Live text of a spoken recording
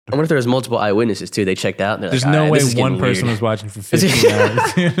I wonder if there was multiple eyewitnesses too. They checked out. And There's like, no right, way this is one getting person weird. was watching for 15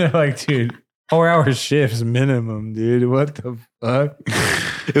 hours. They're like, dude, 4-hour shifts minimum, dude. What the fuck?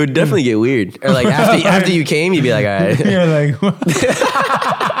 It would definitely get weird. Or like after you came, you'd be like, all right. You're like, what?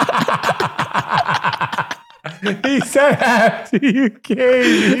 He said after you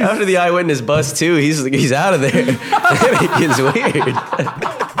came. After the eyewitness bust too, he's out of there. It gets weird.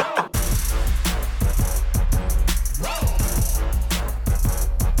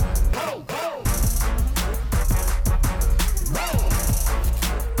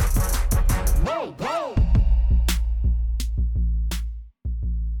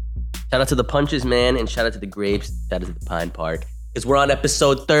 Shout out to the Punches, man, and shout out to the Grapes. Shout out to the Pine Park. Because we're on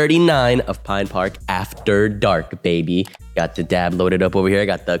episode 39 of Pine Park After Dark, baby. Got the dab loaded up over here. I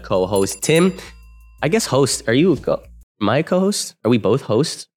got the co-host, Tim. I guess host. Are you my co-host? Are we both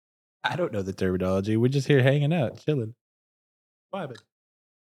hosts? I don't know the terminology. We're just here hanging out, chilling. Vibing.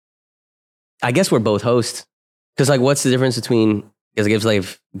 I guess we're both hosts. Because like, what's the difference between, because I guess like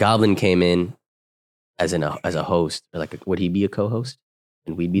if Goblin came in as a host, or like, would he be a co-host?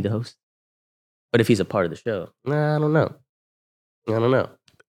 And we'd be the host? But if he's a part of the show, I don't know.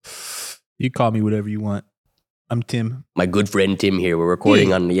 You call me whatever you want. I'm Tim. My good friend Tim here. We're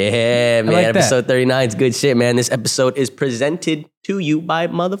recording on, man, like episode 39 is good shit, man. This episode is presented to you by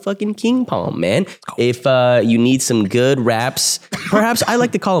motherfucking King Palm, man. If you need some good wraps, perhaps I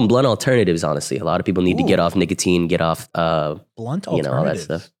like to call them blunt alternatives, honestly. A lot of people need to get off nicotine, get off, blunt alternatives. All that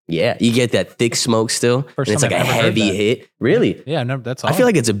stuff. Yeah, you get that thick smoke still. And it's like a heavy hit. Really? Yeah, no, that's all. I feel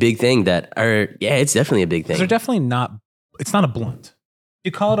like it's a big thing it's definitely a big thing. They're definitely not, it's not a blunt.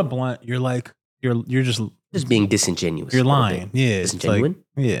 You call it a blunt, you're like, you're just being disingenuous. You're lying. Yeah. Disingenuous?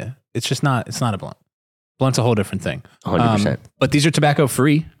 It's just not, it's not a blunt. Blunt's a whole different thing. 100%. But these are tobacco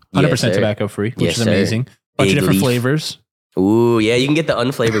free, 100% tobacco free, which is amazing. Bunch of different flavors. Ooh, yeah, you can get the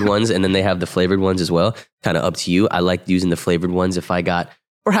unflavored ones and then they have the flavored ones as well. Kind of up to you. I like using the flavored ones if I got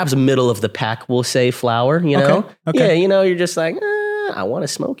perhaps middle of the pack, we'll say flour, you know? Okay. Yeah, you're just like, I want to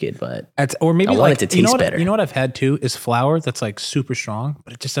smoke it, but or maybe I want it to taste better. You know what I've had too is flour that's like super strong,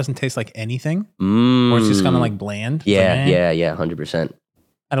 but it just doesn't taste like anything. Or it's just kind of like bland. Yeah, 100%.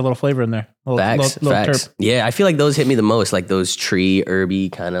 Add a little flavor in there. Facts. Terp. Yeah, I feel like those hit me the most, like those tree herby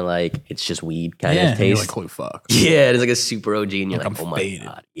kind of like, it's just weed kind of taste. You're like, holy fuck. Yeah, it's like a super OG and you're like oh my faded.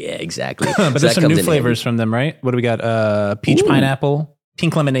 God. Yeah, exactly. But there's some new flavors from them, right? What do we got? Peach pineapple.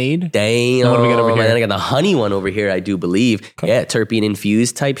 Pink lemonade. Damn. What do we got over here? And I got the honey one over here, I do believe. Okay. Yeah, terpene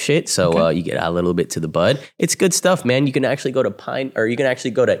infused type shit. So you get a little bit to the bud. It's good stuff, man. You can actually go to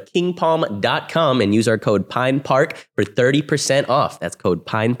kingpalm.com and use our code PinePark for 30% off. That's code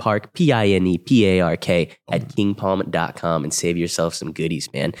PinePark, PinePark at kingpalm.com and save yourself some goodies,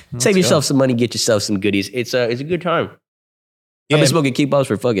 man. Save yourself some money, get yourself some goodies. It's a good time. I've been smoking King Palms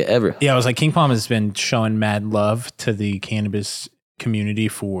for fucking ever. Yeah, I was like, King Palm has been showing mad love to the cannabis community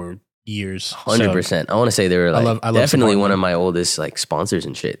for years. 100%. I want to say they were like definitely one of my oldest like sponsors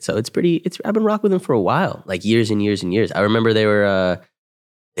and shit. So I've been rocking with them for a while, like years and years and years. I remember they were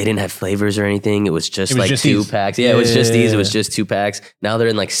they didn't have flavors or anything. It was just like 2 packs. Yeah, it was just these. It was just 2 packs. Now they're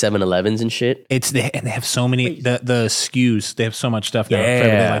in like 7-Elevens and shit. And they have so many the SKUs. They have so much stuff now.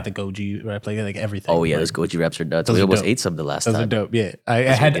 They like the goji wrap, like everything. Oh yeah, those goji wraps are nuts. We almost ate some the last time. Those are dope. Yeah, I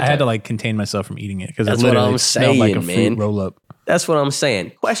had to like contain myself from eating it because that's what I'm saying, like a man. fruit roll up. That's what I'm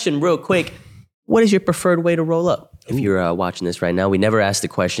saying. Question real quick. What is your preferred way to roll up? If you're watching this right now, we never asked the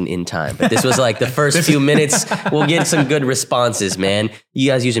question in time, but this was like the first few minutes. We'll get some good responses, man. You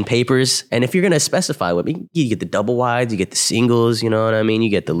guys using papers? And if you're going to specify what, you get the double wides, you get the singles, you know what I mean? You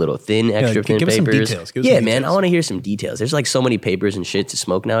get the little thin, extra thin papers. Man, I want to hear some details. There's like so many papers and shit to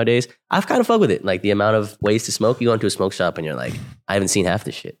smoke nowadays. I've kind of fucked with it. Like the amount of ways to smoke. You go into a smoke shop and you're like, I haven't seen half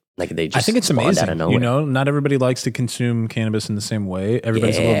this shit. Like they just I think it's amazing. Out of nowhere. You know, not everybody likes to consume cannabis in the same way.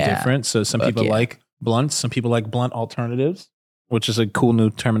 Everybody's a little different. So some people like blunts, some people like blunt alternatives, which is a cool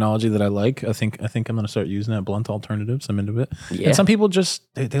new terminology that I like. I think I'm going to start using that, blunt alternatives. I'm into it. Yeah. And some people just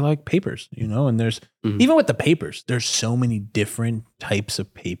they like papers, you know. And there's even with the papers, there's so many different types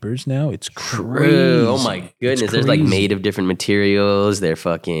of papers now. It's crazy. Oh my goodness, there's like made of different materials. They're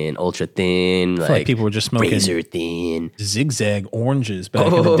fucking ultra thin. Like people were just smoking razor thin zigzag oranges back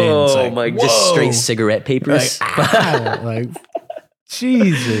in the day. Oh my, just straight cigarette papers. Like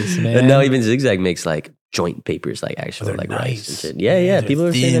Jesus, man. And now even Zigzag makes like joint papers, like actual like nice. Rice and shit. Yeah. People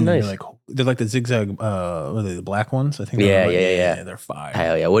are saying they're nice. They're like the Zigzag, what are they, the black ones? I think. Yeah. They're fire.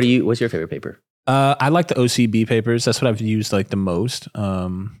 Hell yeah. What's your favorite paper? I like the OCB papers. That's what I've used like the most. I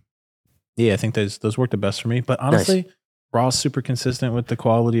think those work the best for me. But honestly, Raw's super consistent with the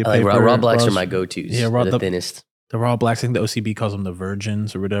quality of paper. Raw blacks are my go-tos. Yeah, Raw, the thinnest. The raw blacks, I think the OCB calls them the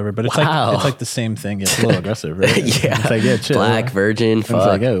virgins or whatever, but it's like the same thing. It's a little aggressive, right? Yeah. It's like, yeah, chill. Black, virgin, fuck.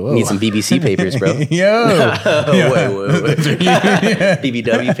 Like, oh, need some BBC papers, bro. Wait.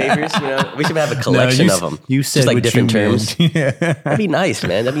 BBW papers, you know? We should have a collection of them. You said just like different terms. Yeah. That'd be nice,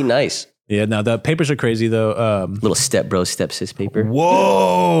 man. That'd be nice. Yeah, no, the papers are crazy though. Little step bro, step sis paper.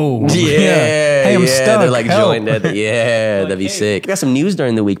 Whoa. Yeah. Hey, I'm stuck. They're like Help. joined at that'd be sick. We got some news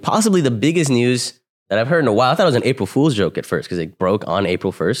during the week. Possibly the biggest news that I've heard in a while. I thought it was an April Fool's joke at first because it broke on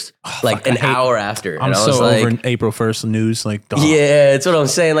April 1st, like an hour after. I'm so over April 1st news. Like, yeah, that's what I'm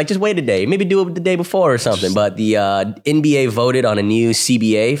saying. Like, just wait a day. Maybe do it the day before or something. But the NBA voted on a new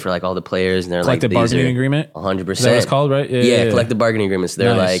CBA for like all the players, and they're collective like, bargaining agreement. 100%. Is that what it's called, right? Yeah, collective bargaining agreements.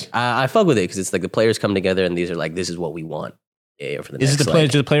 They're nice. like, I fuck with it because it's like the players come together and these are like, this is what we want. Yeah, for the is next, it the players?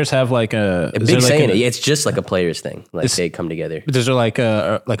 Do the players have like a big saying? It's just like a players thing. Like they come together. Is there like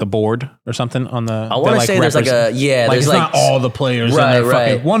a board or something on the? I want to say there's like a there's it's like not all the players. Right.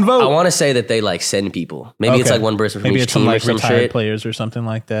 Fucking one vote. I want to say that they like send people. Maybe it's like one person from maybe each it's team like or some retired shit. Players or something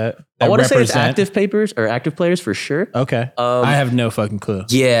like that. I want to say it's active papers or active players for sure. Okay. I have no fucking clue.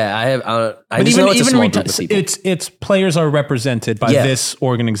 Yeah, I have. I just know it's a small group of people. It's players are represented by this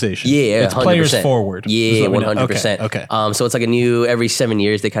organization. Yeah, it's 100%. Players forward. Yeah, 100%. Okay. So it's like a new every 7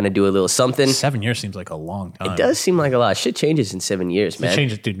 years they kind of do a little something. 7 years seems like a long time. It does seem like a lot. Shit changes in 7 years, man. It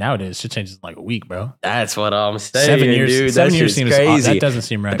changes, dude. Nowadays, shit changes in like a week, bro. That's what I'm saying, 7 years, dude. 7 years seems crazy. That doesn't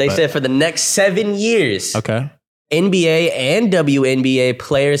seem right. But they said for the next 7 years. Okay. NBA and WNBA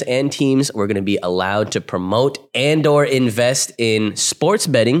players and teams were going to be allowed to promote and or invest in sports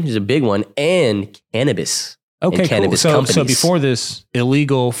betting, which is a big one, and cannabis. Okay, cool. So before this,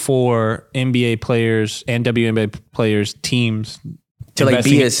 illegal for NBA players and WNBA players teams to like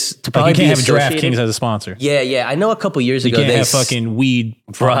be as to probably you can't be have DraftKings as a sponsor. Yeah. I know a couple years ago you can't have fucking weed.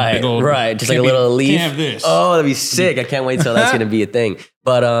 Right. Just like a little leaf. Can't have this. Oh, that'd be sick. I can't wait till that's gonna be a thing.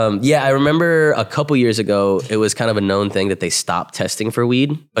 But I remember a couple years ago, it was kind of a known thing that they stopped testing for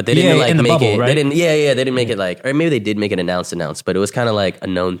weed, but they didn't like make bubble, it. Right? They didn't. They didn't make it like, or maybe they did make it announced, but it was kind of like a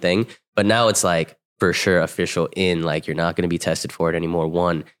known thing. But now it's like for sure official in like you're not going to be tested for it anymore.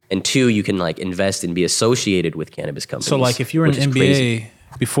 1 and 2, you can like invest and be associated with cannabis companies. So like if you were an NBA crazy.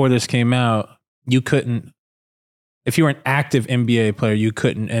 Before this came out, you couldn't. If you were an active NBA player, you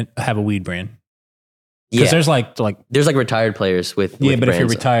couldn't have a weed brand. Because there's like retired players with but brands. If you're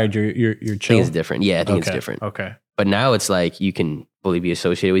retired, you're chill. I think it's different. Yeah, I think it's different. Okay. But now it's like you can fully be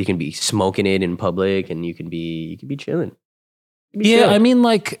associated with. You can be smoking it in public, and you can be chilling. I mean,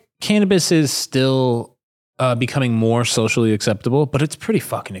 like cannabis is still becoming more socially acceptable, but it's pretty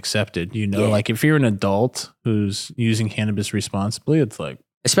fucking accepted. You know, like if you're an adult who's using cannabis responsibly, it's like.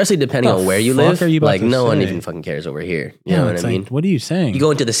 Especially depending on where you live. Like no one even fucking cares over here. You know what I mean? What are you saying? You go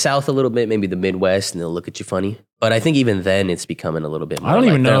into the South a little bit, maybe the Midwest, and they'll look at you funny. But I think even then it's becoming a little bit more. I don't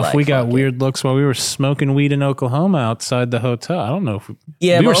even know if we got weird looks while we were smoking weed in Oklahoma outside the hotel. I don't know if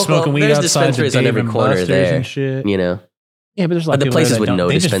we were smoking weed outside the Dave and Buster's and shit. You know? Yeah, but there's like the places with no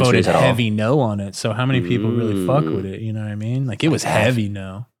dispensaries at all. They just voted at heavy no on it. So how many people really fuck with it? You know what I mean? Like it was heavy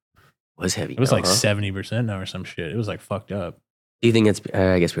no. It was heavy. It was like 70% no or some shit. It was like fucked up. Do you think it's,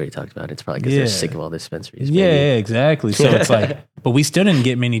 I guess we already talked about it. It's probably because they're sick of all the dispensaries. Yeah, exactly. So it's like, but we still didn't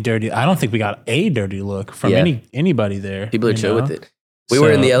get many dirty. I don't think we got a dirty look from anybody there. People are chill with it. We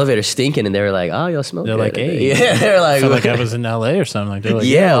were in the elevator stinking and they were like, oh, y'all smoke. They're like, hey. Yeah, they're like, I felt like I was in LA or something. Like, they're like,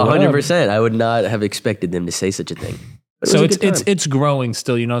 100%. I would not have expected them to say such a thing. So it's growing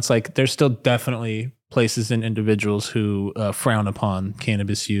still. You know, it's like there's still definitely places and individuals who frown upon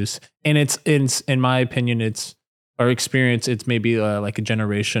cannabis use. And it's in my opinion, it's our experience. It's maybe like a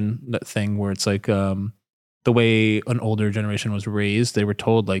generation thing where it's like the way an older generation was raised. They were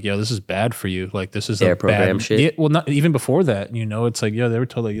told like, yo, this is bad for you. Like this is a program bad shit. Yeah, well, not even before that, you know, it's like, yo, they were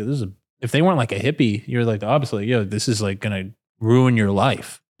told like, yo, this is if they weren't like a hippie, you're like the opposite. Like, yo, this is like going to ruin your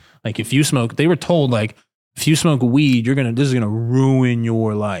life. Like if you smoke, they were told like, if you smoke weed, this is gonna ruin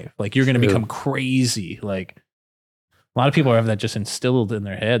your life. Like you're gonna become crazy. Like a lot of people have that just instilled in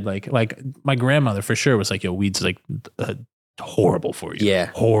their head. Like my grandmother for sure was like, "Yo, weed's like horrible for you.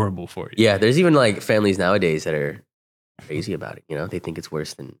 Yeah, horrible for you." Yeah, there's even like families nowadays that are crazy about it. You know, they think it's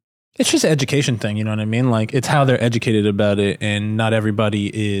worse than. It's just an education thing, you know what I mean? Like it's how they're educated about it, and not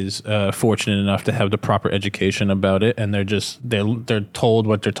everybody is fortunate enough to have the proper education about it, and they're told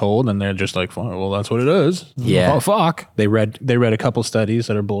what they're told, and they're just like, well, that's what it is. Yeah, fuck. They read a couple studies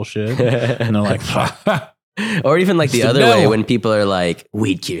that are bullshit, and they're like, Or even like the other way when people are like,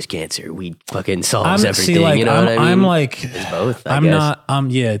 weed cures cancer, weed fucking solves everything. You know what I mean? I'm like, it's both. I'm not.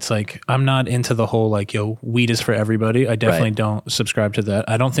 Yeah, it's like I'm not into the whole like, yo, weed is for everybody. I definitely don't subscribe to that.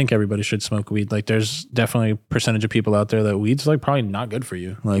 I don't think everybody should smoke weed. Like, there's definitely a percentage of people out there that weed's like probably not good for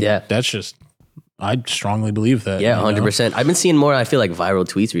you. Like, that's just. I strongly believe that. Yeah, 100%. I've been seeing more. I feel like viral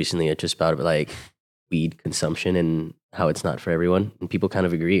tweets recently just about like weed consumption and how it's not for everyone, and people kind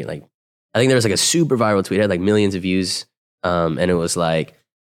of agree. Like, I think there was like a super viral tweet, it had like millions of views, and it was like,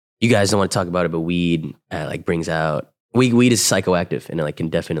 you guys don't want to talk about it, but weed like brings out weed is psychoactive and it like can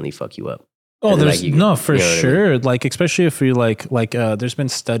definitely fuck you up. Oh, there's like for sure. I mean? Like, especially if you like there's been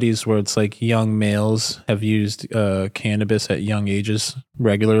studies where it's like young males have used cannabis at young ages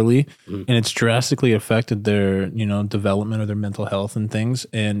regularly, and it's drastically affected their development or their mental health and things,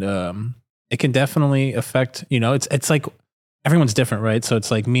 and it can definitely affect it's like everyone's different, right? So it's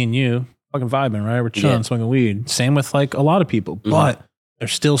like me and you. Fucking vibing, right? We're chilling, smoking weed. Same with like a lot of people, but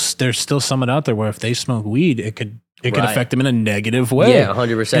there's still someone out there where if they smoke weed, it could affect them in a negative way. Yeah,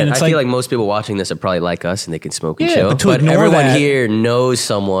 100%. I feel like most people watching this are probably like us and they can smoke and chill. But everyone here knows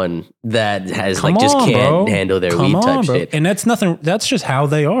someone that has just can't handle their weed type shit. And that's nothing. That's just how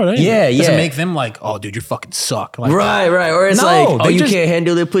they are. Right? Yeah, It doesn't make them like, oh, dude, you fucking suck. Like, right. Or it's like, oh, you can't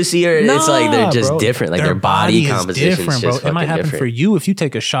handle their pussy. Or it's like they're just different. Like their body composition is just It might happen different. for you if you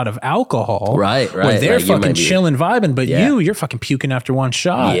take a shot of alcohol. Right. Where they're fucking chilling, vibing, but you're fucking puking after one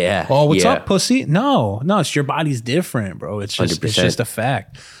shot. Yeah. Oh, what's up, pussy? No, it's your body's different, bro. It's just a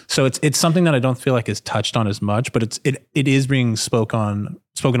fact. So it's something that I don't feel like is touched on as much, but it is being spoken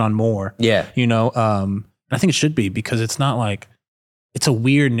on more. Yeah. I think it should be, because it's not like, it's a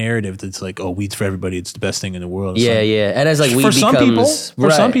weird narrative that's like, oh, weed's for everybody. It's the best thing in the world. It's And as like weed for some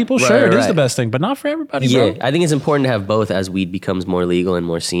people, sure, it is the best thing, but not for everybody, bro. I think it's important to have both as weed becomes more legal and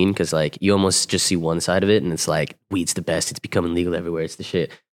more seen, because like you almost just see one side of it and it's like, weed's the best. It's becoming legal everywhere. It's the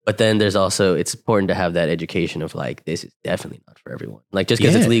shit. But then there's also, it's important to have that education of like, this is definitely not for everyone. Like just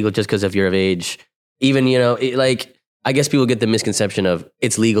because it's legal, just because if you're of age, even, like, I guess people get the misconception of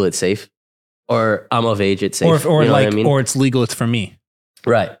it's legal, it's safe, or I'm of age, it's safe. Or like, what I mean? Or it's legal, it's for me.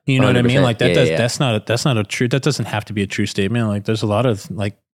 Right. You know 100%. What I mean? Like that's not a true, that doesn't have to be a true statement. Like there's a lot of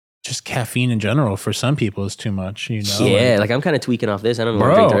like, just caffeine in general for some people is too much, Yeah, like I'm kind of tweaking off this. I don't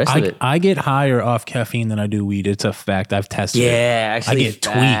want to drink the rest of it. I get higher off caffeine than I do weed. It's a fact. I've tested it. Yeah, actually, I get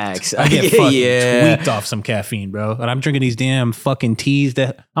tweaked. I get fucking tweaked off some caffeine, bro. And I'm drinking these damn fucking teas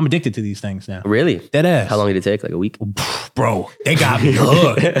that I'm addicted to these things now. Really? Dead ass. How long did it take? Like a week? Bro, they got me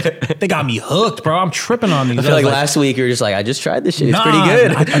hooked. Bro. I'm tripping on these. I feel like last week you were just like, I just tried this shit. It's pretty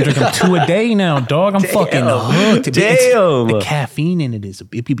good. I'm drinking 2 a day now, dog. I'm fucking hooked. Damn. The caffeine in it it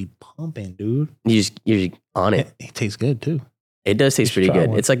be pumping, dude. You're just on it. It tastes good too. It does taste pretty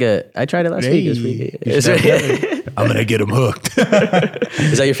good. It's like I tried it last week. It was pretty good. I'm gonna get them hooked.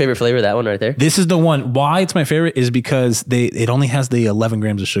 Is that your favorite flavor? That one right there? This is the one. Why it's my favorite is because it only has the 11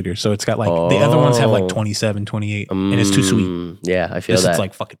 grams of sugar. So it's got like the other ones have like 27, 28, and it's too sweet. Yeah, I feel that. It's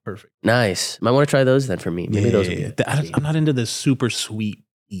like fucking perfect. Nice. Might want to try those then for me. Maybe those will be good. I'm not into this super sweet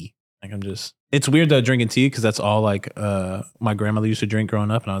tea. Like it's weird though drinking tea, because that's all like my grandmother used to drink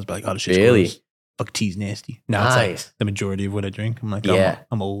growing up, and I was like, oh, this shit's gross. Fuck, tea's nasty. Now it's like the majority of what I drink. I'm like,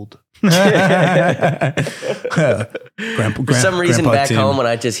 I'm old. For some reason back home, when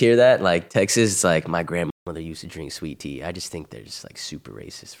I just hear that, like Texas, it's like my grandmother used to drink sweet tea. I just think they're just like super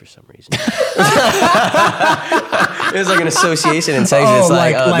racist for some reason. There's like an association in Texas.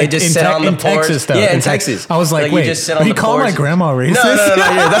 They just sit on the porch. Yeah, in Texas. I was like, wait, you just sit on the porch. You call my grandma racist? No.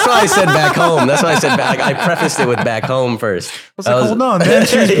 Yeah, that's why I said back home. That's why I said back. I prefaced it with back home first. I was like, hold on, man.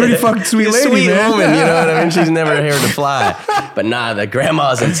 She's a pretty fucking sweet lady, sweet man. woman, you know what I mean? She's never heard to fly. But nah, the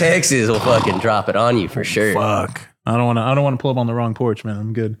grandmas in Texas will fucking drop it on you for sure. Fuck. I don't want to pull up on the wrong porch, man.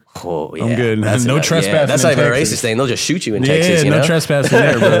 I'm good. Oh yeah, I'm good. No trespassing. Yeah. That's like a racist thing. They'll just shoot you in Texas. No trespassing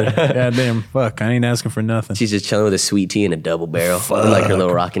there, brother. God damn, fuck. I ain't asking for nothing. She's just chilling with a sweet tea and a double barrel, like her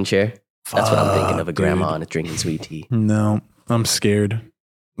little rocking chair. That's what I'm thinking of, a grandma on drinking sweet tea. No, I'm scared.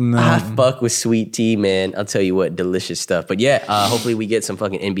 No. I fuck with sweet tea, man. I'll tell you what, delicious stuff. But yeah, hopefully we get some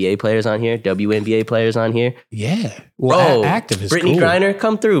fucking NBA players on here, WNBA players on here. Yeah. Well, active is Brittany cool. Griner,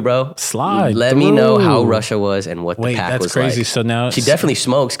 come through, bro. Slide. Let me know how Russia was and what the pack was that's crazy. like. So now she definitely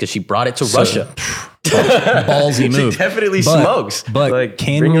smokes because she brought it to Russia. Ballsy move. She definitely smokes. But like,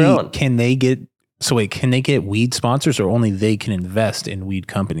 can they get weed sponsors, or only they can invest in weed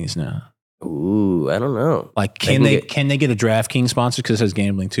companies now? Ooh, I don't know. Like, can they get a DraftKings sponsor, because it says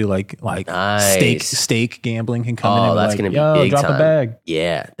gambling too? Like nice. stake gambling can come in. Oh, that's like, gonna be big drop time. A bag.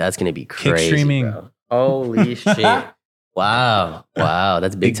 Yeah, that's gonna be crazy. Kick streaming. Bro. Holy shit. Wow.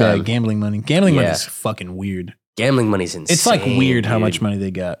 That's big time. Gambling money. Gambling money is fucking weird. Gambling money's insane. It's like weird how much money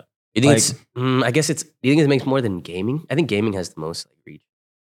they got. You think do you think it makes more than gaming? I think gaming has the most reach.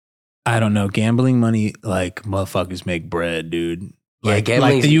 I don't know. Gambling money, like motherfuckers make bread, dude. Like,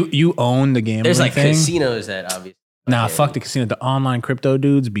 gambling. You own the gambling. There's like thing. Casinos that obviously. Nah, fuck the casino. The online crypto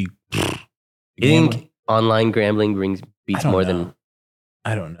dudes be. You think online gambling beats more than?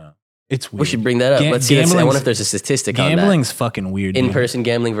 I don't know. It's weird. We should bring that up. Let's see. I wonder if there's a statistic on that. Gambling's fucking weird. In-person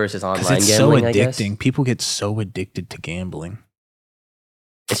gambling versus online gambling. It's so addicting. People get so addicted to gambling.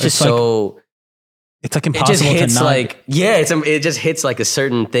 It's just so. It's like impossible to not. It just hits like a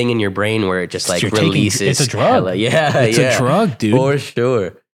certain thing in your brain where it just like releases. It's a drug. It's a drug, dude. For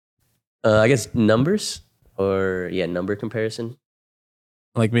sure. I guess numbers number comparison.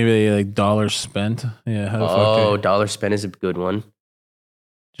 Like maybe like dollars spent. Yeah. How the fuck dollars spent is a good one.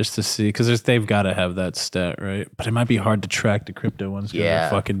 Just to see, because they've got to have that stat, right? But it might be hard to track the crypto ones because they're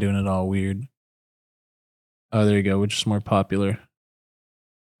fucking doing it all weird. Oh, there you go. Which is more popular?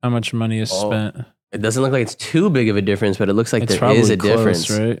 How much money is spent? It doesn't look like it's too big of a difference, but it looks like there is a difference.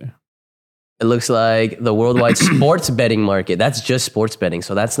 Right? It looks like the worldwide sports betting market, that's just sports betting.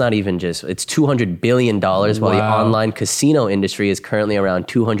 So that's not even just, it's $200 billion, while the online casino industry is currently around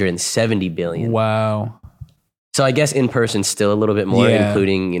 $270 billion. Wow. So I guess in person still a little bit more,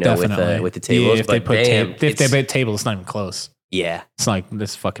 including, with the tables. Yeah, if they bet tables, it's not even close. Yeah. It's like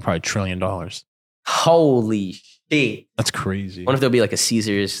this fucking probably $1 trillion. Holy shit. That's crazy. I wonder if there'll be like a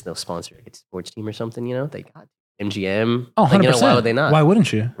Caesars, they'll sponsor a sports team or something, They got MGM. Oh, 100%. Why would they not? Why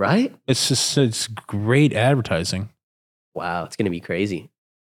wouldn't you? Right? It's great advertising. Wow, it's going to be crazy.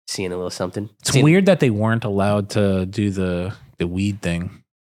 Seeing a little something. It's weird that they weren't allowed to do the weed thing.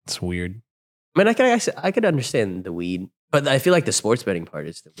 It's weird. I mean, I could understand the weed, but I feel like the sports betting part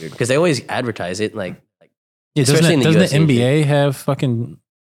is the weird because they always advertise it especially doesn't the NBA have fucking?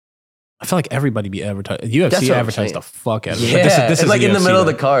 I feel like everybody be advertising. UFC advertised the fuck out of it. Yeah, this is like in the middle of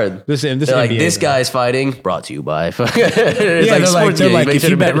the card. This this guy's fighting. Brought to you by. They're like, if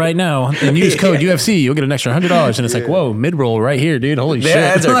you bet right now and use code UFC, you'll get an extra $100. And it's like, whoa, mid roll right here, dude. Holy shit!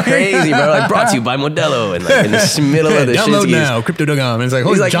 Their ads are crazy, bro. Like brought to you by Modelo, and like in the middle of the download now, Crypto.com. And it's like,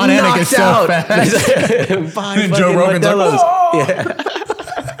 holy, John Anik is so fast. Joe Rogan's like, yeah.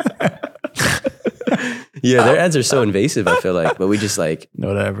 Yeah, their ads are so invasive, I feel like, but we just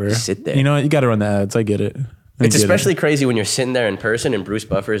whatever. Sit there. You know what? You got to run the ads. I get it. It's especially crazy when you're sitting there in person and Bruce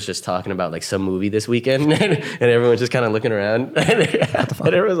Buffer is just talking about like some movie this weekend and everyone's just kind of looking around and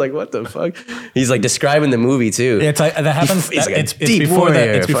everyone's like, what the fuck? He's like describing the movie too. It's like that happens. It's before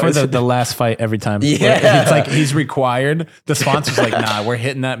the last fight every time. Yeah. It's like he's required. The sponsor's like, nah, we're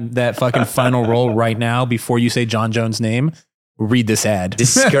hitting that fucking final roll right now before you say John Jones' name. Read this ad.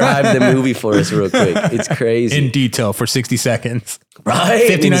 Describe the movie for us real quick. It's crazy. In detail for 60 seconds. Right?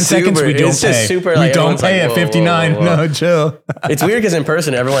 59 seconds, we don't pay. We don't pay at 59. Whoa. No, chill. It's weird because in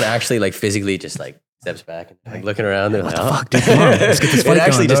person, everyone actually like physically just like steps back and like looking around. They're like, what the fuck, dude? Come on, let's get this fight It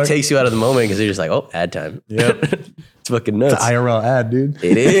actually going, just takes you out of the moment because you're just like, oh, ad time. Yep. It's fucking nuts. It's an IRL ad, dude.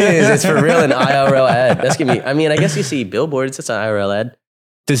 It is. It's for real an IRL ad. That's gonna be, I mean, I guess you see billboards. It's an IRL ad.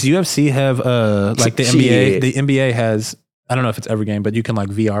 Does UFC have like the NBA? The NBA has, I don't know if it's every game, but you can like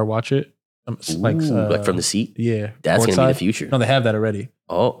VR watch it. Like from the seat? Yeah. That's going to be the future. No, they have that already.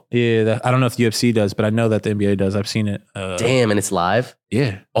 Oh. Yeah. I don't know if the UFC does, but I know that the NBA does. I've seen it. Damn, and it's live?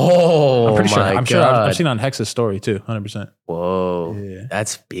 Yeah. Oh, I'm pretty sure. I'm sure I've seen it on Hex's story too, 100%. Whoa. Yeah.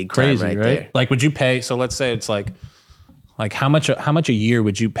 That's big crazy, right right? There. Like, would you pay? So let's say it's like how much a year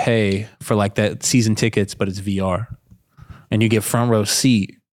would you pay for like that season tickets, but it's VR, and you get front row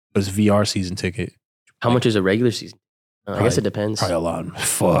seat, but it's VR season ticket? How much is a regular season? I guess it depends. Probably a lot.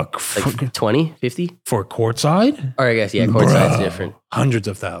 Fuck. Like 20, 50? For courtside? Or I guess, yeah, courtside's different. Hundreds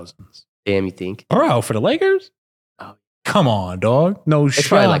of thousands. Damn, you think? Bro, for the Lakers? Oh. Come on, dog. No shit. It's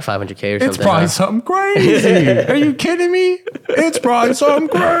probably like $500K or something. It's probably something crazy. Are you kidding me? It's probably something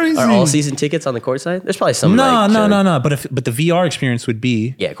crazy. Are all season tickets on the courtside? There's probably some. No. But the VR experience would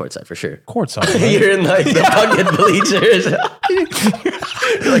be. Yeah, courtside for sure. Courtside. Right? You're in like the fucking bleachers.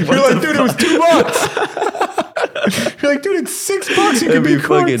 You're like, dude, it was $2. You're like, dude, it's $6. You could be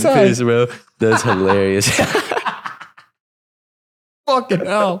fucking pissed, bro. That's hilarious. Fucking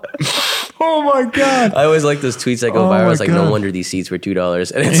hell. Oh my God. I always like those tweets that go viral. It's like, no wonder these seats were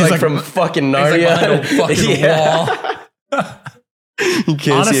 $2. And it's like from fucking Narnia. It's like fucking wall. You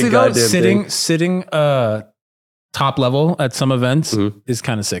can't honestly, see a goddamn sitting top level at some events is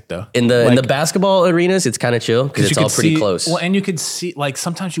kind of sick though. In the basketball arenas, it's kind of chill because it's all pretty close. Well, and you could see, like,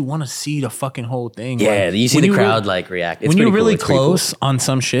 sometimes you want to see the fucking whole thing. Yeah, like, you see the crowd like react. It's when you're really cool. close on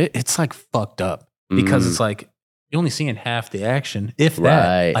some shit, it's like fucked up because it's like you're only seeing half the action, if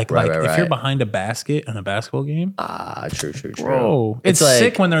that. If you're behind a basket in a basketball game. True. Bro, it's like,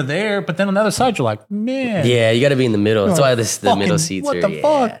 sick when they're there, but then on the other side, you're like, man. Yeah, you got to be in the middle. That's why the middle seats what are. What the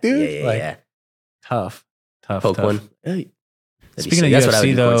fuck, dude? Yeah. Tough. Poke one. Speaking of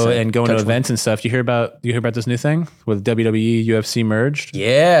UFC though, and going to events and stuff, you hear about this new thing with WWE UFC merged?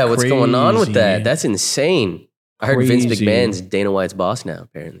 Yeah, what's going on with that? That's insane. I heard Vince McMahon's Dana White's boss now,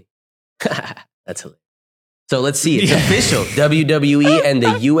 apparently. That's hilarious. So let's see. It's official. WWE and the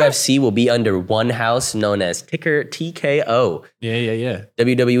UFC will be under one house known as ticker TKO. Yeah.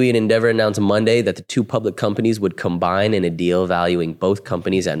 WWE and Endeavor announced Monday that the two public companies would combine in a deal valuing both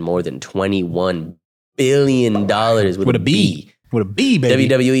companies at more than $21 billion with a B. With a B, baby.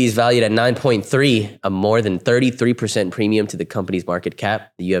 WWE is valued at 9.3, a more than 33% premium to the company's market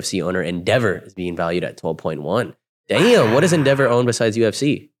cap. The UFC owner Endeavor is being valued at 12.1. Damn, what does Endeavor own besides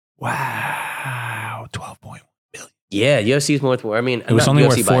UFC? Wow, 12.1 billion. Yeah, UFC is more worth. I mean, it was only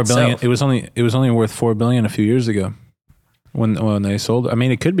UFC worth $4 billion. It was only worth $4 billion a few years ago when they sold. I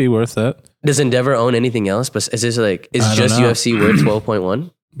mean, it could be worth that. Does Endeavor own anything else? But is just UFC worth 12.1?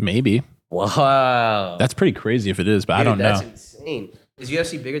 Maybe. Wow, that's pretty crazy if it is, but I don't know. That's insane. Is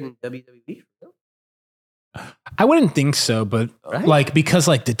UFC bigger than WWE? I wouldn't think so, but because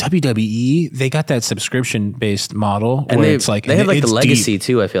the WWE, they got that subscription based model, and they have the legacy deep.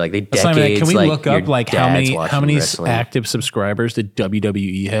 Too. I feel like they decades. Can we look up how many active subscribers the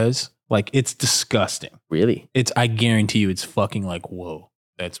WWE has? Like, it's disgusting. Really? I guarantee you, it's fucking like, whoa,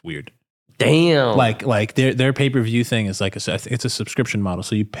 that's weird. Damn. Like their pay-per-view thing is it's a subscription model,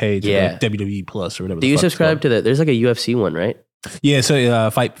 so you pay to WWE Plus or whatever. Do you subscribe to that? There's like a UFC one, right? Yeah, so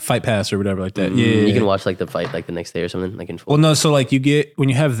Fight Pass or whatever like that. Yeah, you can watch the fight the next day or something in full. Well, no, so you get when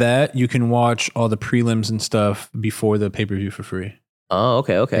you have that, you can watch all the prelims and stuff before the pay-per-view for free. Oh,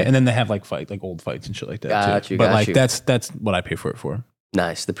 okay. And then they have old fights and shit like that. Got you. That's what I pay for it for.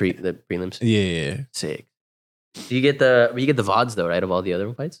 Nice, the prelims. Yeah. Sick. You get the VODs though, right? Of all the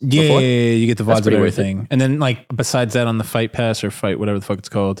other fights? Yeah, you get the VODs of everything. And then besides that on the Fight Pass or Fight, whatever the fuck it's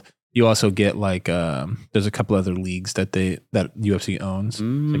called, you also get there's a couple other leagues that UFC owns.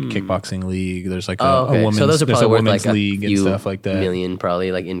 Like a kickboxing league. There's a women's, so those are probably worth league and stuff like that. $million probably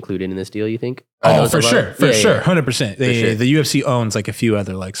included in this deal, you think? Oh, for sure. 100%. The UFC owns a few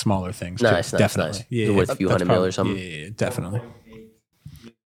other smaller things. Nice, definitely. Nice. Yeah, worth a few $100 million or something. Yeah, definitely.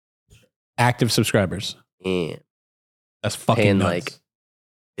 Active subscribers. Yeah. That's fucking nuts.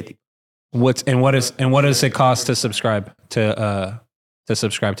 50. What does it cost to subscribe to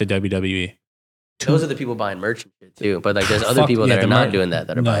WWE? Those are the people buying merch and shit too. But there's other people that are not doing that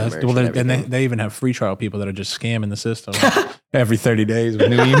are buying merch. Well, and they even have free trial people that are just scamming the system every 30 days with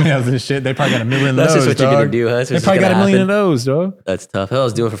new emails and shit. They probably got 1 million of those. That's just what you're gonna do, huh? They probably got 1 million of those, dog. That's tough. Hell, I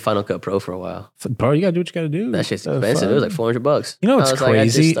was doing for Final Cut Pro for a while. Bro, you gotta do what you gotta do. That shit's expensive. It was like $400. You know what's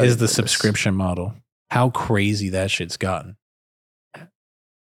crazy is the subscription model. How crazy that shit's gotten.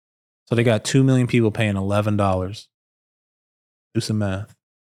 So they got 2 million people paying $11. Do some math.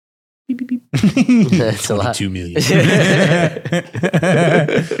 Beep, beep, beep. That's a lot. 2 million.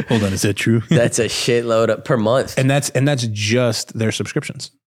 Hold on, is that true? That's a shitload per month. And that's just their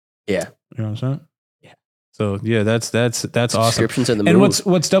subscriptions. Yeah. You know what I'm saying? Yeah. So yeah, that's awesome. Subscriptions in the and move.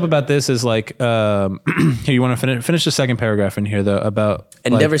 what's dope about this is here, you want to finish the second paragraph in here though about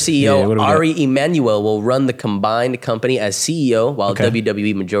Endeavor CEO Ari Emanuel will run the combined company as CEO, while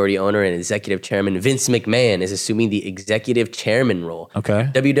WWE majority owner and executive chairman Vince McMahon is assuming the executive chairman role. Okay.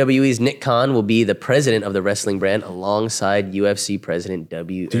 WWE's Nick Khan will be the president of the wrestling brand alongside UFC president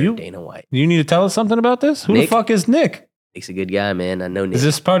Dana White. Do you need to tell us something about this? Who the fuck is Nick? Nick's a good guy, man. I know Nick. Is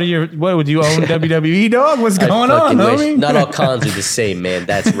this part of your, what, would you own WWE, dog? What's going on, homie? Not all cons are the same, man.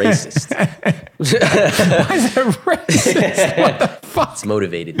 That's racist. Why is that racist? What the fuck? It's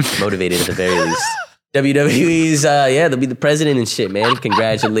motivated. It's motivated at the very least. WWE's, they'll be the president and shit, man.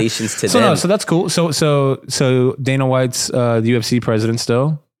 Congratulations to them. So that's cool. So Dana White's the UFC president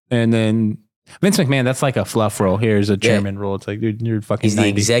still, and then Vince McMahon, that's like a fluff role. Here's a chairman role. It's like, dude, you're fucking He's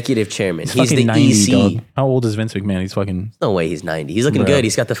 90. the executive chairman. He's the 90, EC. dog. How old is Vince McMahon? He's fucking... No way he's 90. He's looking good.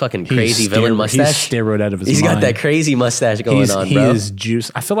 He's got the fucking crazy villain mustache. He's steroid out of his mind. He's got that crazy mustache going on, bro. He is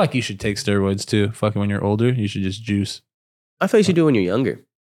juice. I feel like you should take steroids too. Fucking when you're older, you should just juice. I feel you should do it when you're younger.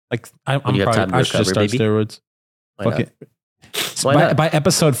 Like, I should just start steroids. Why not? By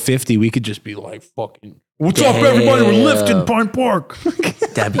episode 50, we could just be like, fucking... What's up, everybody? We're lifting Pine Park.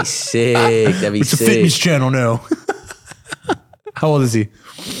 That'd be sick. It's a fitness channel now. How old is he?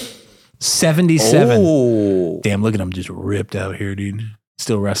 77. Oh. Damn, look at him just ripped out here, dude.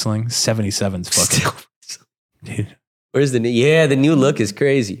 Still wrestling. 77's fucking. Dude. Where's the new look is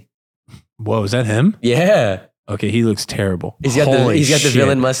crazy. Whoa, is that him? Yeah. Okay, he looks terrible. He's got the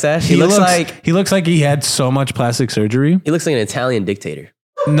villain mustache. He looks like he had so much plastic surgery. He looks like an Italian dictator.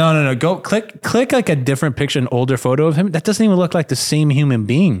 No. Go click like a different picture, an older photo of him. That doesn't even look like the same human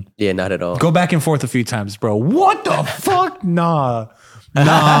being. Yeah, not at all. Go back and forth a few times, bro. What the fuck? Nah,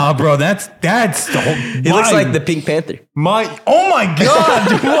 bro. That's the whole. He looks like the Pink Panther. Oh my god,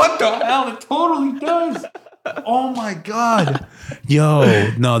 dude, what the hell? It totally does. Oh my god.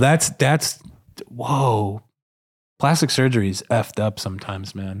 Yo, no, that's whoa. Plastic surgery is effed up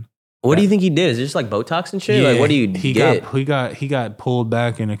sometimes, man. What do you think he did? Is it just like Botox and shit? Yeah, like, what do you get? He got pulled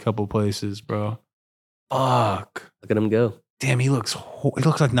back in a couple places, bro. Fuck. Look at him go. Damn, he looks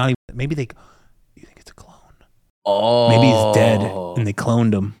like not even. Maybe you think it's a clone? Oh, maybe he's dead and they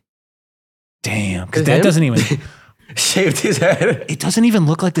cloned him. Damn, because that doesn't even shaved his head. It doesn't even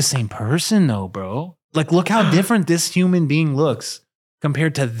look like the same person, though, bro. Like, look how different this human being looks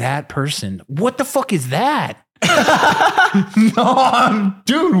compared to that person. What the fuck is that? No,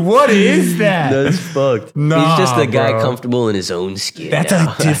 dude, what is that? That's fucked. He's just a guy comfortable in his own skin. That's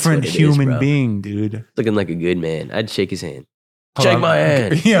a different human being, dude. Looking like a good man. I'd shake his hand. Shake my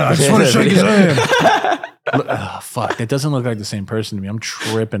hand. Yeah, I just want to shake his hand. Fuck, that doesn't look like the same person to me. I'm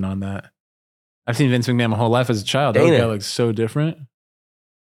tripping on that. I've seen Vince McMahon my whole life as a child. That guy looks so different.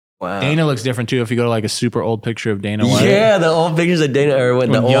 Wow. Dana looks different too. If you go to like a super old picture of Dana White. Yeah, the old pictures of Dana, or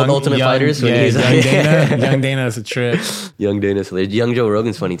when the old Ultimate Fighters. When he's young Dana is a trip. Young Dana's hilarious. Young Joe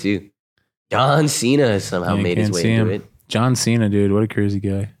Rogan's funny too. John Cena somehow made his way into it. John Cena, dude, what a crazy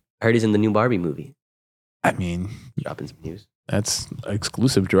guy. I heard he's in the new Barbie movie. I mean, dropping some news. That's an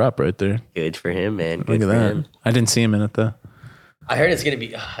exclusive drop right there. Good for him, man. Good Look at for that. him. I didn't see him in it though. I heard it's gonna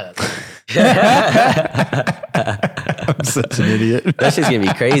be. I'm such an idiot. That shit's gonna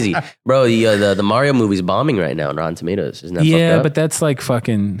be crazy, bro. The Mario movie's bombing right now on Rotten Tomatoes. Isn't that fucked up? But that's like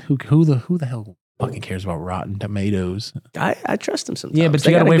fucking who the hell fucking cares about Rotten Tomatoes? I trust them sometimes. Yeah, but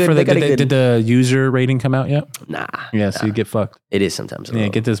you gotta wait for did the user rating come out yet? Nah. Yeah, so you get fucked. It is sometimes.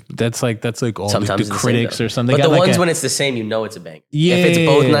 Get this. That's like all the critics or something. But the ones when it's the same, you know it's a bang. Yeah. If it's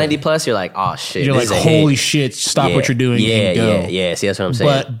both 90 plus, you're like, oh shit. You're like, holy shit! Stop what you're doing. And go. Yeah. See, that's what I'm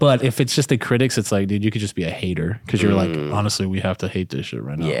saying. But if it's just the critics, it's like, dude, you could just be a hater because you're like, honestly, we have to hate this shit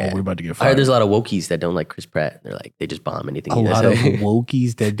right now. Yeah, we're about to get fired. I heard there's a lot of wokies that don't like Chris Pratt. They're like, they just bomb anything. A lot of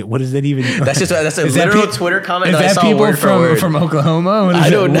wokies that. What does that even? That's a literal Twitter comment. Is that people from Oklahoma? I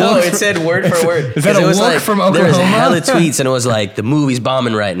don't know. It said word for word. Is that a woke from Oklahoma? There was hella tweets and it was like, the movie's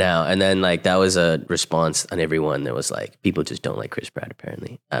bombing right now. And then like that was a response on everyone that was like, people just don't like Chris Pratt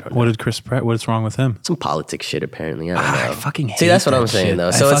apparently. I don't know. What did Chris Pratt? What's wrong with him? Some politics shit apparently. I don't know. I fucking hate. See, that's what I'm saying though.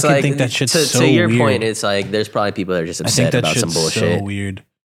 So it's like, think that shit's so to your weird. point, it's like there's probably people that are just upset about some bullshit. So weird.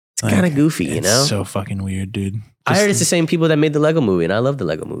 It's kind of goofy, you know? It's so fucking weird, dude. I heard it's the same people that made the Lego movie, and I love the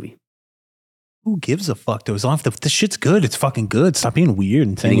Lego movie. Who gives a fuck though? As long as the shit's good, it's fucking good. Stop being weird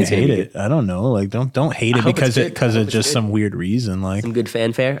and saying you hate it. I don't know. Like don't hate it because of just some weird reason. Like some good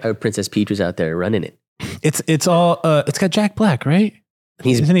fanfare. Princess Peach was out there running it. It's all it's got Jack Black, right?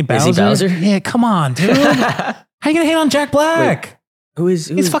 Isn't he Bowser? Is he Bowser? Yeah, come on, dude. How you gonna hate on Jack Black? Wait,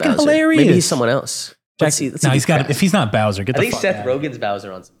 he's fucking Bowser? Hilarious. Maybe he's someone else. Let's see he's got. If he's not Bowser, get the fuck out. I think Seth Rogen's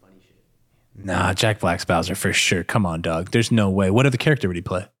Bowser on some funny shit. Nah, Jack Black's Bowser for sure. Come on, dog. There's no way. What other character would he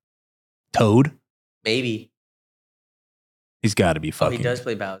play? Toad? Maybe. He's got to be fucking. He does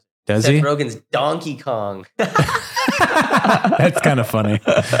play Bowser. Does Seth he? Rogen's Donkey Kong. That's kind of funny.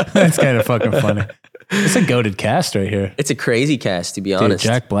 That's kind of fucking funny. It's a goated cast right here. It's a crazy cast, to be honest.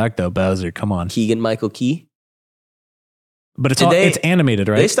 Jack Black though, Bowser. Come on. Keegan-Michael Key. But it's animated,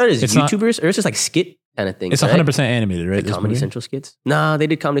 right? They started as YouTubers, or it's just like skit kind of thing. It's 100% animated, right? Like Comedy Central skits? Nah, they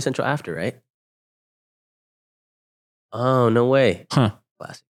did Comedy Central after, right? Oh, no way. Huh.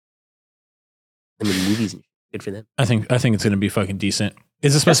 Classic. I mean, movies, good for them. I think it's going to be fucking decent.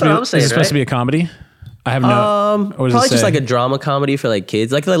 Is this supposed to be a comedy? I have no. Probably just like a drama comedy for like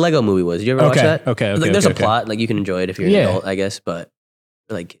kids, like the Lego movie was. Did you ever watch that? Okay. Like, there's a plot, like you can enjoy it if you're an adult, I guess. But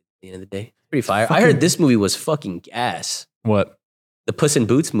like at the end of the day, pretty fire. I heard this movie was fucking gas. What? The Puss in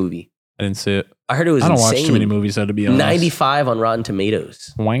Boots movie. I didn't see it. I heard it was. I don't insane. watch too many movies, though, to be honest. 95 on Rotten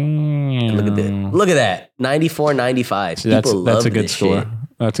Tomatoes. Wow. Look at that. 94, 95. See, People love that's a good score. Shit.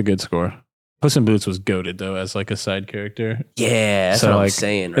 That's a good score. Puss in Boots was goated though as like a side character. Yeah, that's what I'm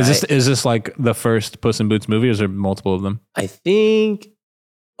saying. Right? Is this like the first Puss in Boots movie, or is there multiple of them? I think.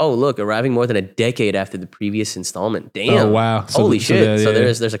 Oh, look, arriving more than a decade after the previous installment. Damn! Oh wow! Holy shit! So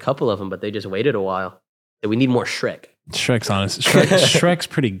there's a couple of them, but they just waited a while. So we need more Shrek. Shrek's honest. Shrek's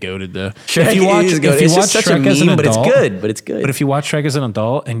pretty goated though. Shrek if you watch such Shrek a meme, as an adult, but it's good. But if you watch Shrek as an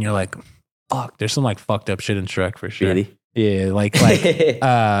adult and you're like, fuck, there's some like fucked up shit in Shrek for sure. Really? Yeah, like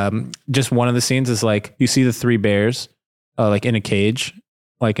just one of the scenes is like you see the three bears like in a cage,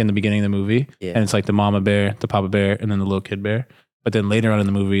 like in the beginning of the movie, and it's like the mama bear, the papa bear, and then the little kid bear. But then later on in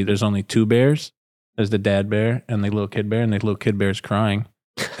the movie, there's only two bears. There's the dad bear and the little kid bear, and the little kid bear's crying.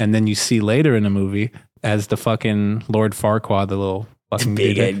 And then you see later in the movie as the fucking Lord Farquaad, the little fucking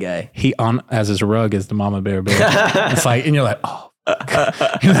big head guy, he on as his rug is the mama bear. It's like, and you're like, oh.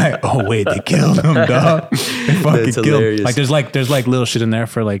 You're like, oh wait, they killed him, dog. They fucking killed him. Like there's like little shit in there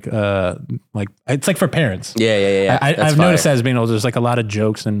for like it's like for parents. Yeah. I've noticed that as being older. There's like a lot of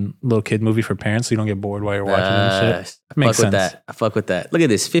jokes in little kid movie for parents, so you don't get bored while you're watching and shit. Makes sense. I fuck with that. Look at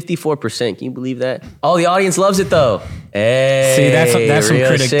this, 54%. Can you believe that? Oh, the audience loves it though. Hey, see, that's some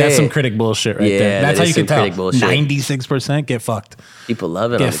critic. Shit. That's some critic bullshit right there. That's how you can tell. 96% get fucked. People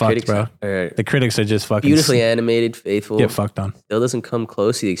love it. Get fucked, bro. The critics are just fucking beautifully animated, faithful. Get fucked on. Still doesn't come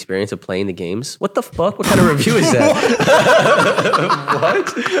close to the experience of playing the games. What the fuck? What kind of review is that?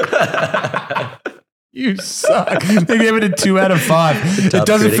 What? You suck. They gave it a 2 out of 5. It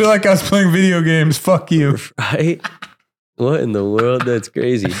doesn't feel like I was playing video games. Fuck you. Right? What in the world? That's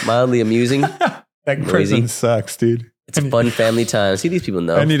crazy. Mildly amusing. That person sucks, dude. It's a fun family time. See, these people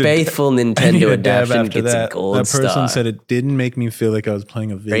know. Faithful Nintendo adaptation gets a gold star. That person said it didn't make me feel like I was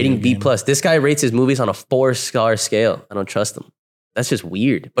playing a video game. Rating B+. This guy rates his movies on a 4-star scale. I don't trust him. That's just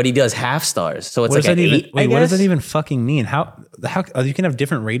weird. But he does half stars. So it's like an 8, Wait, what does that even fucking mean? How you can have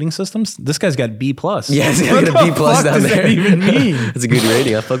different rating systems? This guy's got B+. Yeah, he's got a B+ down there. What does that even mean? That's a good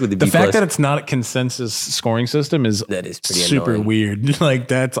rating. I fuck with the B+. The fact that it's not a consensus scoring system is pretty super annoying. Weird. Like,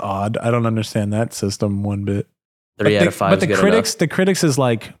 that's odd. I don't understand that system one bit. 3 out of 5 is good enough. The critics is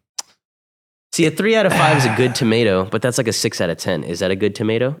like... See, a 3 out of 5 is a good tomato, but that's like a 6 out of 10. Is that a good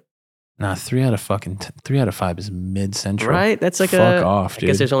tomato? Nah, 3 out of 5 is mid-central. Right? That's like fuck off, dude.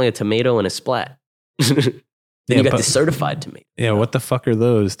 I guess there's only a tomato and a splat. Then you got the certified tomato. Yeah, what the fuck are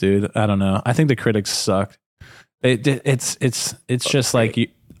those, dude? I don't know. I think the critics sucked. It's just like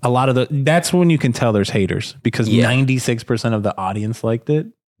a lot of that's when you can tell there's haters because 96% of the audience liked it.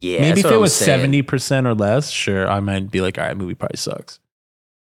 Yeah, maybe if it was 70% or less, sure, I might be like, all right, movie probably sucks.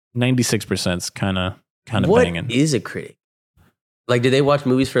 96% is kind of banging. What is a critic? Like, do they watch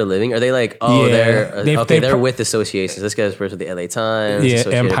movies for a living? Are they like, they're with associations? This guy's works with the LA Times,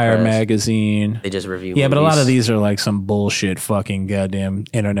 Empire Press. Magazine. They just review. Yeah, movies. But a lot of these are like some bullshit, fucking goddamn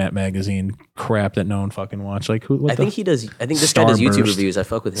internet magazine crap that no one fucking watch. Like who? I think he does. I think this guy does YouTube reviews. I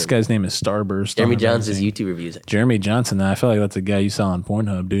fuck with him. This guy's name is Starburst. Jeremy Johns does YouTube reviews. Jeremy Johnson. I feel like that's a guy you saw on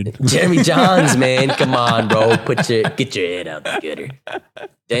Pornhub, dude. Jeremy Johns, man, come on, bro, get your head out the gutter.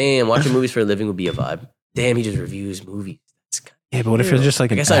 Damn, watching movies for a living would be a vibe. Damn, he just reviews movies. Yeah, but what if you're just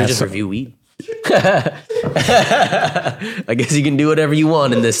like I guess I would just review weed. I guess you can do whatever you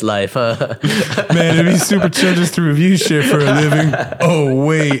want in this life, huh? Man, it'd be super chill just to review shit for a living. Oh,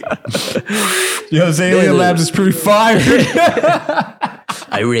 wait. Yo, this Alien Labs is pretty fired.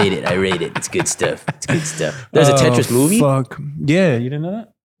 I rate it. It's good stuff. There's a Tetris movie? Fuck. Yeah, you didn't know that?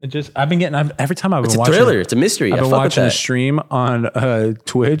 I've been getting every time I've been watching. It's a thriller. It's a mystery. I've been watching a stream on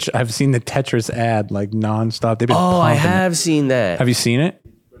Twitch. I've seen the Tetris ad like nonstop. They've been I have seen that. Have you seen it?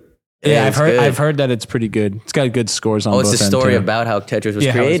 Yeah, I've heard that it's pretty good. It's got good scores on. It's a story about how Tetris was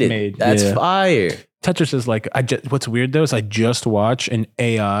created. Made. That's fire. Tetris is like what's weird though is I just watched an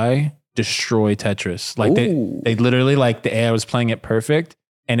AI destroy Tetris. Like they literally like the AI was playing it perfect,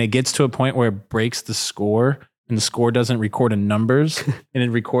 and it gets to a point where it breaks the score. And the score doesn't record in numbers, and it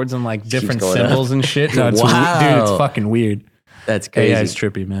records in like different symbols and shit. No, it's dude, it's fucking weird. That's crazy. Yeah, it's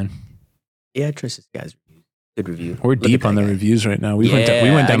trippy, man. Yeah, I trust this guy's review. Good review. We're deep on the reviews right now. We went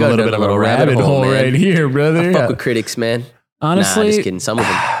down a little bit of a rabbit hole right here, brother. I fuck with critics, man. Honestly, just kidding. Some of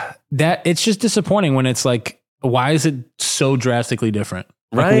them. That it's just disappointing when it's like, why is it so drastically different?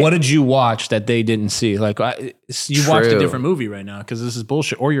 Like, right? What did you watch that they didn't see? Like, you watched a different movie right now because this is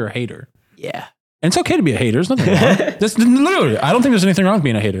bullshit, or you're a hater. Yeah. And it's okay to be a hater. There's nothing wrong. Literally, I don't think there's anything wrong with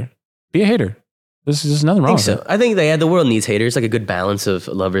being a hater. Be a hater. There's nothing wrong with it. I think the world needs haters, like a good balance of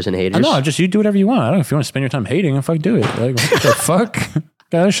lovers and haters. I know, you do whatever you want. I don't know if you want to spend your time hating, then fuck do it. Like, what the fuck?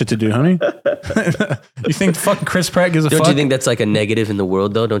 Got other shit to do, honey. You think fucking Chris Pratt gives a fuck? Don't you think that's like a negative in the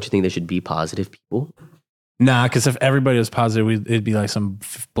world, though? Don't you think there should be positive people? Nah, because if everybody was positive, it'd be like some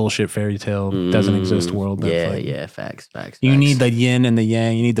bullshit fairy tale doesn't exist world. Yeah, facts. You need the yin and the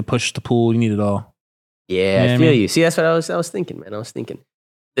yang. You need to push the pull. You need it all. Yeah, I feel you. See, that's what I was thinking, man.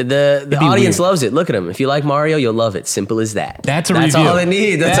 The audience loves it. Look at him. If you like Mario, you'll love it. Simple as that. That's a review. All it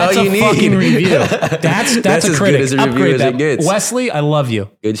needs. That's all you need. Fucking review. That's as a critic. good as a review Upgrade as that. it gets. Wesley, I love you.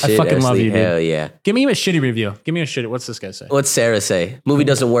 Good shit, I fucking Wesley. love you, dude. Hell yeah. Give me a shitty review. Give me a shitty. What's this guy say? What's Sarah say? Movie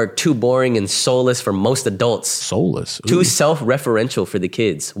doesn't work. Too boring and soulless for most adults. Soulless. Ooh. Too self-referential for the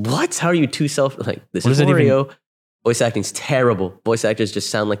kids. What? How are you too like this What is does that Mario? Voice acting's terrible. Voice actors just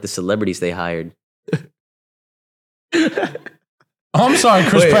sound like the celebrities they hired. Oh, I'm sorry.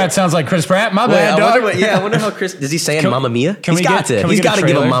 Chris Pratt sounds like Chris Pratt. My bad, dog. I wonder how Chris... Does he say Mamma Mia? He's got to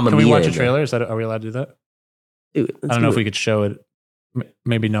give him Mamma Mia. Can we watch a trailer? Are we allowed to do that? Dude, I don't know if we could show it.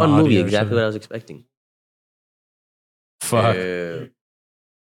 Maybe no audio. movie, exactly what I was expecting. Fuck.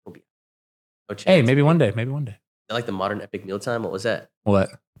 Hey, maybe one day. Maybe one day. I like the modern epic mealtime. What was that? What?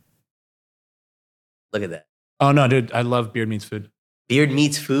 Look at that. Oh, no, dude. I love Beard Meets Food. Beard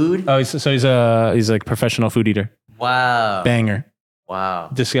Meets Food? Oh, he's like a professional food eater. Wow. Banger. Wow.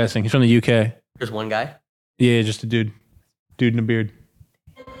 Disgusting. He's from the UK. Just one guy? Yeah, just a dude. Dude in a beard.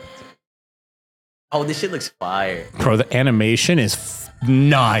 Oh, this shit looks fire. Bro, the animation is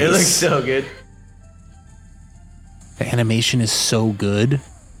nice. It looks so good. The animation is so good.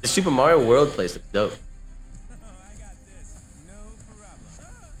 The Super Mario World place looks dope.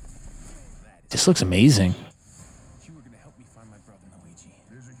 This looks amazing.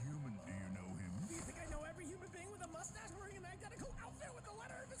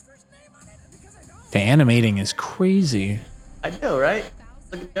 The animating is crazy. I know, right?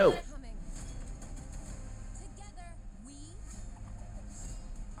 Looking dope.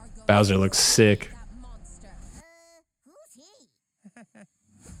 Bowser looks sick.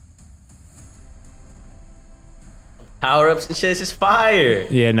 Power-ups and shit, it's just fire.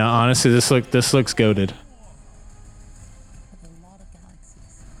 Yeah, no, honestly, this looks goated.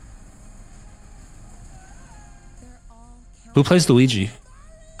 Who plays Luigi?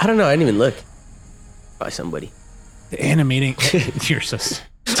 I don't know, I didn't even look. Probably somebody. The animating... You're so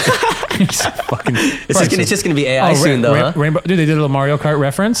fucking... It's just gonna be AI soon, though, huh? Rainbow... Dude, they did a little Mario Kart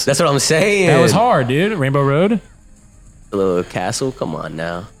reference? That's what I'm saying. That was hard, dude. Rainbow Road. A little castle? Come on,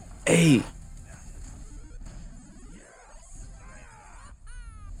 now. Hey.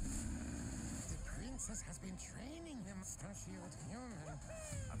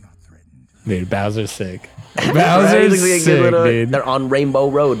 Dude, Bowser's sick. Bowser's right? sick, dude. They're on Rainbow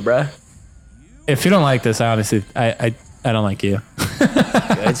Road, bruh. If you don't like this, honestly, I don't like you.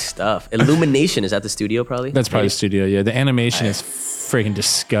 Good stuff. Illumination, is that the studio probably? That's probably the studio, yeah. The animation is freaking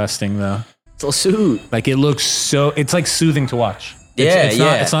disgusting, though. It's all suit. Like, it looks so... It's, like, soothing to watch.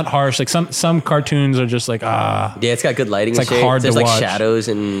 It's not harsh. Like, some cartoons are just like, Yeah, it's got good lighting. It's, like, hard to watch. There's, like, shadows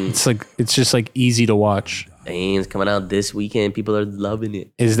and... It's just, like, easy to watch. Dang, it's coming out this weekend. People are loving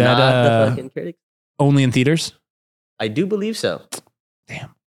it. Is that not the fucking critics? Only in theaters? I do believe so.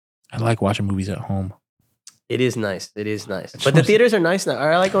 Damn. I like watching movies at home. It is nice. It is nice. But the theaters are nice now.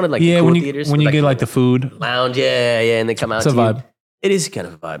 I like going to like the cool theaters. When you get like the food. Lounge, yeah, and they come out. It's a vibe. It is kind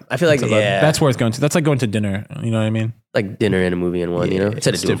of a vibe. I feel like, that's worth going to. That's like going to dinner. You know what I mean? Like dinner and a movie in one, you know?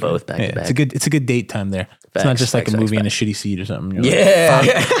 Instead of doing both back to back. It's a good date time there. It's not just like a movie in a shitty seat or something. You're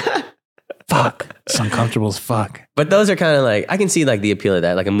fuck. It's uncomfortable as fuck. But those are kind of like, I can see like the appeal of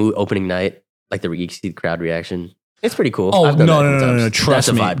that. Like a opening night, like you see the crowd reaction. It's pretty cool. Oh, no.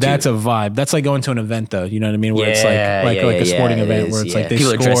 Trust me. That's a vibe. That's like going to an event, though. You know what I mean? Where it's like a sporting event where it's like they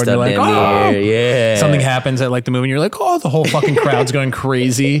people scored and they're like, oh, something happens at like the movie and you're like, oh, the whole fucking crowd's going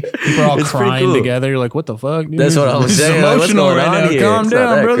crazy. People are all crying together. You're like, what the fuck, dude? That's what I was saying. It's emotional right now. Calm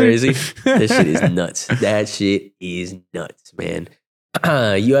down, brother. Crazy. This shit is nuts. That shit is nuts, man.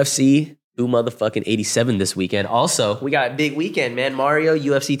 UFC 2 motherfucking 87 this weekend. Also, we got a big weekend, man. Mario,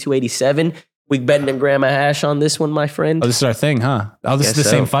 UFC 287. We betting a gram of hash on this one, my friend. Oh, this is our thing, huh? Oh, this is the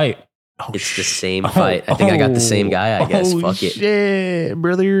same fight. It's the same fight. I think I got the same guy, I guess. Fuck it. Shit,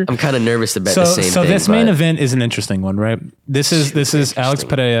 brother. I'm kind of nervous to bet the same thing. So this main event is an interesting one, right? This is Alex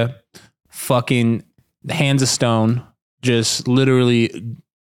Pereira, fucking hands of stone, just literally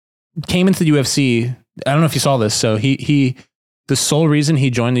came into the UFC. I don't know if you saw this. So he the sole reason he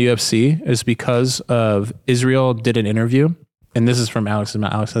joined the UFC is because of Israel did an interview. And this is from Alex.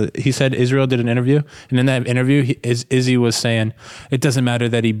 He said Israel did an interview. And in that interview, Izzy was saying, it doesn't matter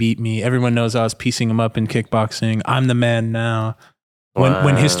that he beat me. Everyone knows I was piecing him up in kickboxing. I'm the man now.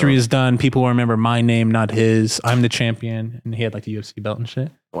 When history is done, people will remember my name, not his. I'm the champion. And he had like the UFC belt and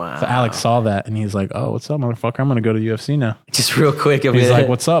shit. Wow. So Alex saw that and he's like, oh, what's up, motherfucker? I'm going to go to the UFC now. Just real quick. He's like,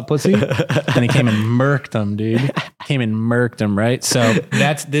 what's up, pussy? And he came and murked him, dude. Came and murked him, right? So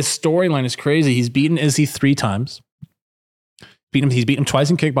this storyline is crazy. He's beaten Izzy 3 times. He's beaten him twice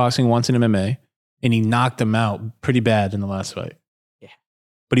in kickboxing, once in MMA, and he knocked him out pretty bad in the last fight. Yeah.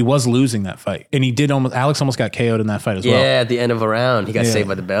 but he was losing that fight, and Alex almost got KO'd in that fight as well. Yeah, at the end of a round, he got saved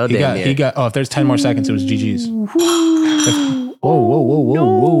by the bell. He got. Oh, if there's 10 more seconds, it was GG's.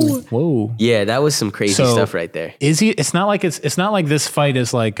 Whoa. Yeah, that was some crazy stuff right there. Izzy, it's not like this fight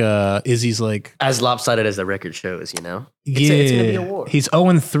is like Izzy's like as lopsided as the record shows, you know. It's gonna be a war. He's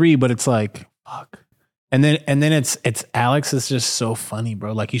 0-3, but it's like fuck. And then it's Alex is just so funny,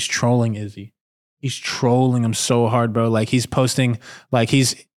 bro. Like he's trolling Izzy. He's trolling him so hard, bro. Like he's posting, like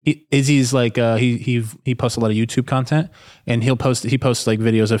Izzy's like he posts a lot of YouTube content, and he posts like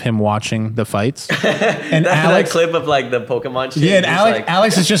videos of him watching the fights. And that clip of like the Pokemon shit. Yeah, and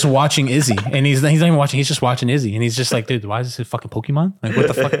Alex is just watching Izzy, and he's not even watching. He's just watching Izzy, and he's just like, dude, why is this a fucking Pokemon? Like what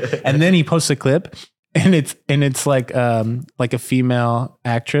the fuck? And then he posts a clip, and it's like a female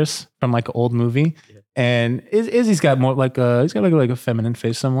actress from like an old movie, and Izzy's got more like he's got like a feminine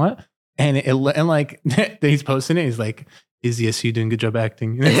face somewhat. And he's posting it. He's like, Izzy, I see you doing a good job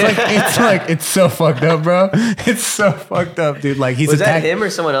acting. And it's so fucked up, bro. It's so fucked up, dude. Like he's was that him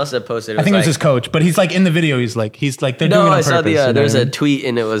or someone else that posted? I think it was his coach, but he's like in the video. He's like they're doing it on purpose. I saw there's a tweet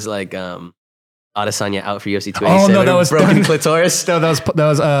and it was like Adesanya out for UFC 287. Oh no, that was broken clitoris. No, that was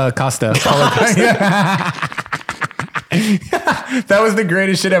Costa. That was the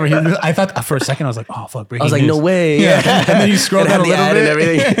greatest shit ever. I thought for a second I was like, "Oh fuck!" I was like, news. "No way!" Yeah, and then you scroll down a little bit, and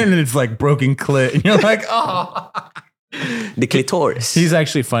everything, and then it's like broken clit, and you're like, "Oh." The clitoris. He's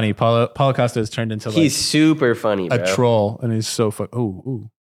actually funny. Paulo Costa has turned into like he's super funny, bro. A troll, and he's so fun. Ooh,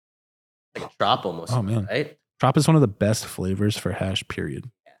 like a trop almost. Oh man, right? Trop is one of the best flavors for hash.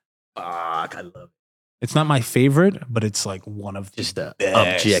 Period. Fuck, I love it. It's not my favorite, but it's like one of just the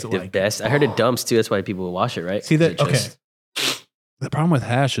best, objective best. I heard it dumps too. That's why people will wash it, right? See that? Okay. The problem with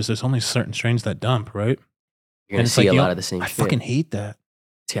hash is there's only certain strains that dump, right? You're gonna see a lot of the same. I fucking hate that.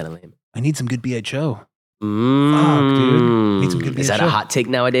 It's kind of lame. I need some good BHO. Fuck, dude. Need some good BHO. Is that a hot take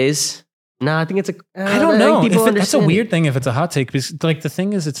nowadays? No, I think it's a. I don't know. That's a weird thing if it's a hot take. Because like the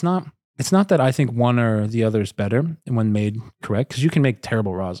thing is, it's not that I think one or the other is better when made correct. Because you can make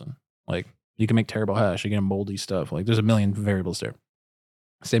terrible rosin. Like you can make terrible hash. You can have moldy stuff. Like there's a million variables there.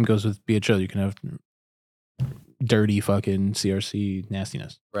 Same goes with BHO. You can have dirty fucking CRC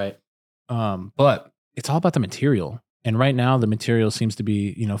nastiness. Right. But it's all about the material. And right now the material seems to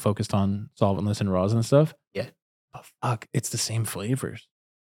be, focused on solventless and rosin and stuff. Yeah. But fuck, it's the same flavors.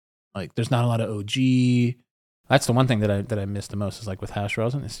 Like there's not a lot of OG. That's the one thing that I miss the most is like with hash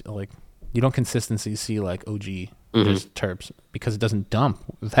rosin. It's like you don't consistently see like OG just terps because it doesn't dump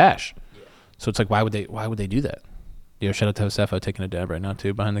with hash. Yeah. So it's like why would they do that? Yo, shout out to Josefo taking a dab right now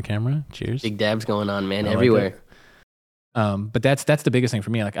too behind the camera. Cheers. Big dabs going on, man, everywhere. But that's the biggest thing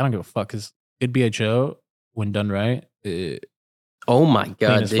for me. Like I don't give a fuck because good BHO when done right. Oh my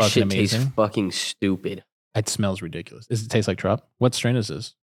god, this shit tastes fucking stupid. It smells ridiculous. Does it taste like trop? What strain is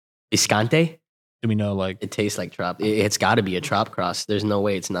this? Viscante? Do we know like it tastes like trop? It's got to be a trop cross. There's no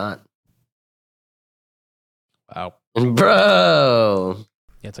way it's not. Wow, bro.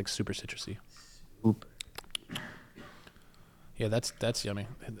 Yeah, it's like super citrusy. Oop. Yeah, that's yummy.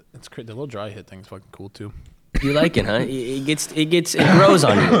 It's the little dry hit thing's fucking cool too. You like it, huh? It grows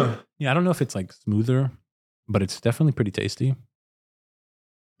on you. Yeah, I don't know if it's like smoother, but it's definitely pretty tasty.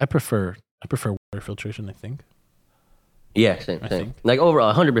 I prefer water filtration, I think. Yeah, same. Like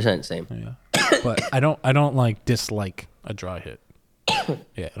overall 100% same. Yeah. But I don't like dislike a dry hit.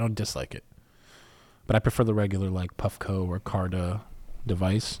 Yeah, I don't dislike it. But I prefer the regular like Puffco or Carda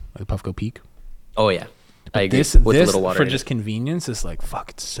device, like Puffco Peak. Oh yeah. I agree. This with a little water for just convenience is like fuck,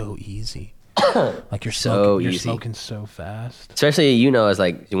 it's so easy. Like you're smoking so fast. Especially as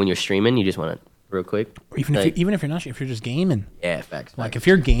like when you're streaming, you just want it real quick. Or even if you're not, if you're just gaming. Yeah, facts. Like if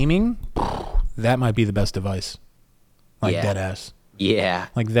you're gaming, that might be the best device. Like dead ass. Yeah.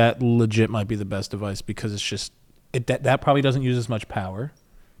 Like that legit might be the best device because it's just that probably doesn't use as much power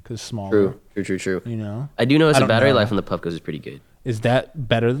because it's smaller. True. I do notice the battery life on the Puffcos is pretty good. Is that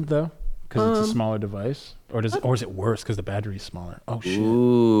better though? Because it's a smaller device, or is it worse because the battery's smaller? Oh shit!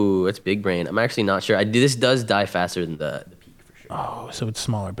 Ooh, that's big brain. I'm actually not sure. This does die faster than the Peak for sure. Oh, so it's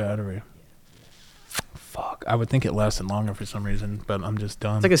smaller battery. Fuck, I would think it lasted longer for some reason, but I'm just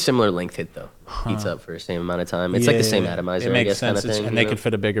dumb. It's like a similar length hit though. Heats up for the same amount of time. It's like the same atomizer, I guess, kind of thing. And they could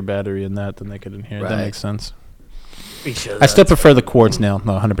fit a bigger battery in that than they could in here. Right. That makes sense. Sure I still prefer the quartz nail,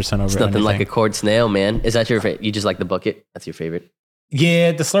 100% over. It's nothing like a quartz nail, man. Is that your favorite? You just like the bucket? That's your favorite?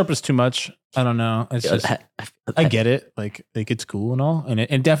 Yeah, the slurp is too much. I don't know. It's just I get it. Like it's cool and all, and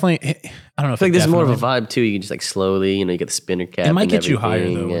it definitely. I don't know. I feel like there's more of a vibe too. You can just like slowly, you get the spinner cap. It might get you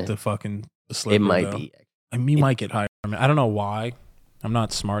higher though with the fucking slurper. It might be. I mean, you might get higher. I mean, I don't know why. I'm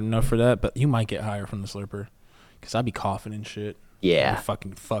not smart enough for that, but you might get higher from the slurper because I'd be coughing and shit. Yeah.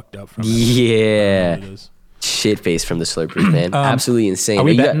 Fucking fucked up from it. Yeah. Shit face from the Slurpers, man. Absolutely insane. Are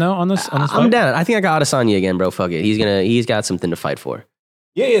we betting though on this? I'm fight? down. I think I got Adesanya again, bro. Fuck it. He's got something to fight for.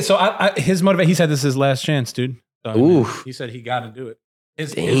 Yeah. So his motivation. He said this is his last chance, dude. So, Ooh. He said he got to do it.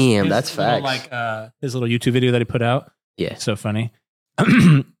 That's facts. Like his little YouTube video that he put out. Yeah. So funny.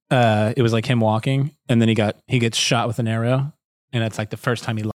 It was like him walking, and then he gets shot with an arrow, and that's like the first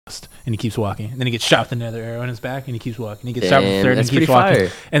time he lost, and he keeps walking, and then he gets shot with another arrow in his back, and he keeps walking. He gets shot with a third, and he keeps walking,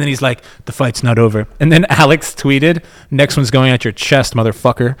 and then he's like, "The fight's not over." And then Alex tweeted, "Next one's going at your chest,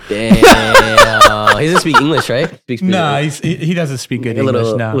 motherfucker." Damn. He doesn't speak English, right? No, he doesn't speak good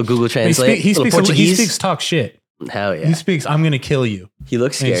English. No, little Google Translate. He speaks talk shit. Hell yeah. He speaks, "I'm going to kill you." He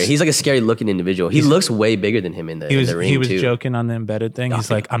looks scary. He's like a scary looking individual. He looks way bigger than him in the ring, He was too. joking on the embedded thing.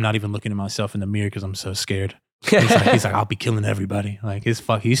 He's like, "I'm not even looking at myself in the mirror because I'm so scared." He's like, "I'll be killing everybody." Like he's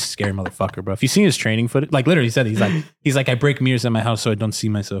a scary motherfucker, bro. If you see his training footage, like literally he said, he's like, "I break mirrors in my house so I don't see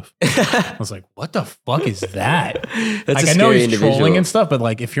myself." I was like, "What the fuck is that?" That's like, I know he's trolling and stuff, but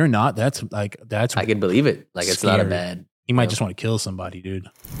like if you're not, that's I can believe it. Like it's not a bad. He might just want to kill somebody, dude.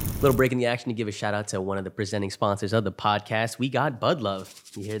 Little break in the action to give a shout out to one of the presenting sponsors of the podcast. We got Bud Love.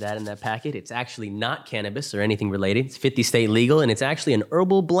 You hear that in that packet? It's actually not cannabis or anything related. It's 50 state legal, and it's actually an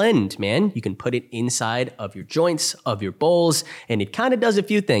herbal blend, man. You can put it inside of your joints, of your bowls, and it kind of does a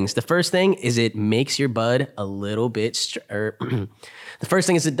few things. The first thing is it makes your bud a little bit...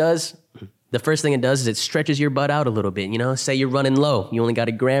 The first thing it does is it stretches your bud out a little bit. You know, say you're running low. You only got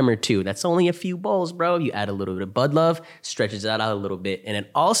a gram or two. That's only a few bowls, bro. You add a little bit of Bud Love, stretches that out a little bit. And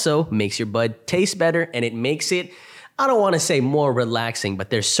it also makes your bud taste better, and it makes it, I don't want to say more relaxing, but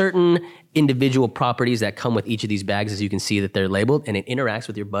there's certain individual properties that come with each of these bags, as you can see that they're labeled, and it interacts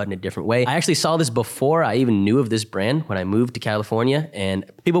with your bud in a different way. I actually saw this before I even knew of this brand when I moved to California, and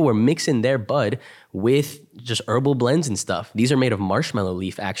people were mixing their bud with just herbal blends and stuff. These are made of marshmallow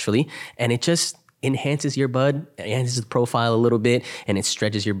leaf, actually, and it just enhances your bud, enhances the profile a little bit, and it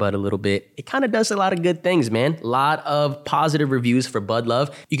stretches your bud a little bit. It kind of does a lot of good things, man. A lot of positive reviews for Bud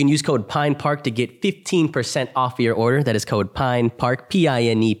Love. You can use code PINEPARK to get 15% off your order. That is code PINEPARK,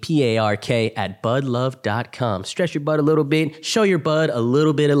 PINEPARK at budlove.com. Stretch your bud a little bit, show your bud a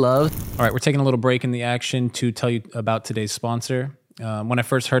little bit of love. All right, we're taking a little break in the action to tell you about today's sponsor. When I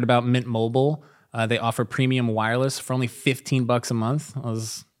first heard about Mint Mobile, they offer premium wireless for only $15 a month. I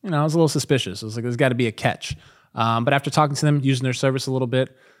was a little suspicious. I was like, there's got to be a catch. But after talking to them, using their service a little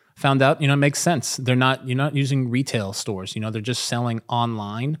bit, found out, it makes sense. You're not using retail stores. They're just selling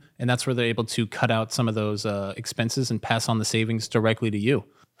online, and that's where they're able to cut out some of those expenses and pass on the savings directly to you.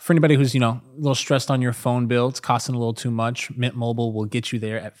 For anybody who's, a little stressed on your phone bill, it's costing a little too much, Mint Mobile will get you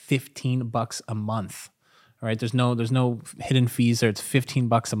there at $15 a month. All right, there's no hidden fees there. It's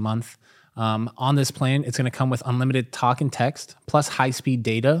 $15 a month. On this plan, it's going to come with unlimited talk and text, plus high-speed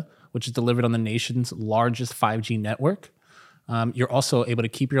data, which is delivered on the nation's largest 5G network. You're also able to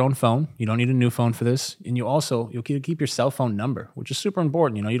keep your own phone. You don't need a new phone for this. And you'll keep your cell phone number, which is super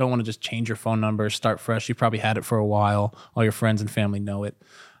important. You don't want to just change your phone number, start fresh. You probably had it for a while. All your friends and family know it.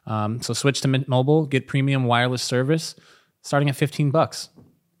 So switch to Mint Mobile, get premium wireless service starting at $15.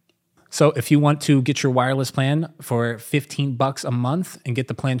 So if you want to get your wireless plan for $15 a month and get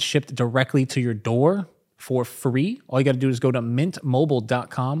the plan shipped directly to your door for free, all you got to do is go to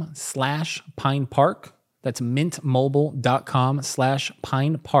mintmobile.com/pinepark. That's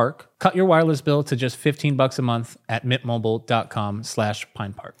mintmobile.com/pinepark. Cut your wireless bill to just $15 a month at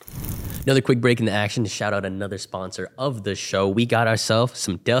mintmobile.com/pinepark. Another quick break in the action to shout out another sponsor of the show. We got ourselves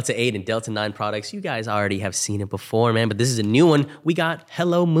some Delta 8 and Delta 9 products. You guys already have seen it before, man, but this is a new one. We got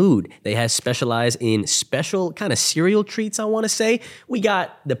Hello Mood. They have specialized in special kind of cereal treats, I want to say. We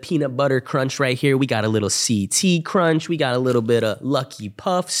got the peanut butter crunch right here. We got a little CT crunch. We got a little bit of Lucky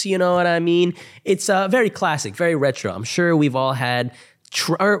Puffs, you know what I mean? It's very classic, very retro. I'm sure we've all at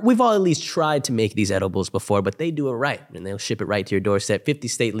least tried to make these edibles before, but they do it right, and they'll ship it right to your doorstep. 50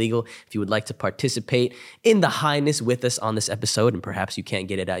 state legal. If you would like to participate in the highness with us on this episode, and perhaps you can't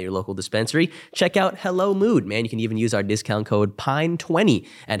get it at your local dispensary, check out Hello Mood, man. You can even use our discount code PINE20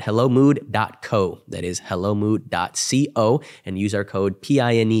 at hellomood.co. That is hellomood.co, and use our code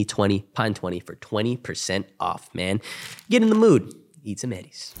PINE20, PINE20 for 20% off, man. Get in the mood. Eat some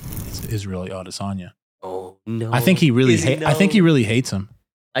Eddies. It's Israeli Adesanya. Oh no! I think he really hates him.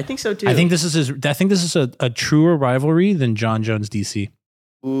 I think so too. I think this is a truer rivalry than John Jones DC.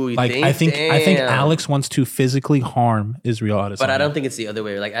 Ooh, I think Alex wants to physically harm Israel Adesanya. But I don't think it's the other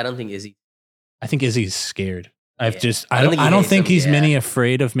way. I don't think Izzy. I think Izzy's scared. I don't think he's many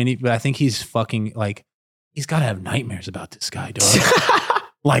afraid of many, but I think he's fucking he's got to have nightmares about this guy, dog.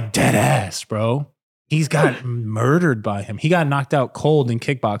 Like dead ass, bro. He's got murdered by him. He got knocked out cold in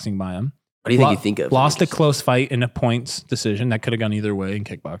kickboxing by him. What do you think of? Lost a close fight in a points decision that could have gone either way in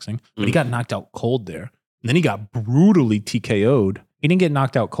kickboxing, but he got knocked out cold there. And then he got brutally TKO'd. He didn't get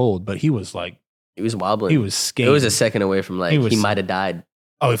knocked out cold, but he was like, he was wobbling. He was skating. It was a second away from he might have died.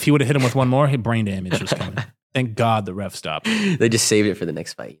 Oh, if he would have hit him with one more, his brain damage was coming. Thank God the ref stopped. They just saved it for the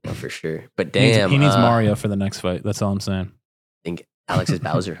next fight, for sure. But damn, he needs Mario for the next fight. That's all I'm saying. I think Alex is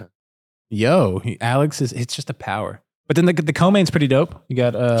Bowser, huh? Yo, Alex it's just a power. But then the co-main's pretty dope. You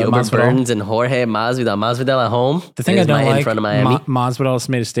got Gilbert Burns and Jorge Masvidal. Masvidal at home. The thing I don't like, in front of Miami. Masvidal has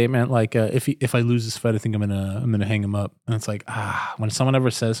made a statement like, if I lose this fight, I think I'm gonna hang him up. And it's like, when someone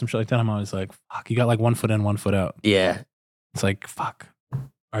ever says some shit like that, I'm always like, fuck, you got like 1 foot in, 1 foot out. Yeah. It's like, fuck.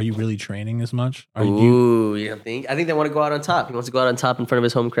 Are you really training as much? You don't think? I think they want to go out on top. He wants to go out on top in front of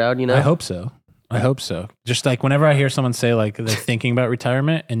his home crowd, you know? I hope so. Just like whenever I hear someone say like they're thinking about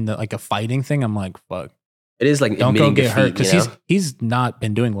retirement and like a fighting thing, I'm like, fuck. It is like don't go get hurt because he's not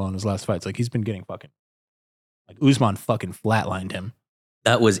been doing well in his last fights. Like he's been getting fucking like Usman fucking flatlined him.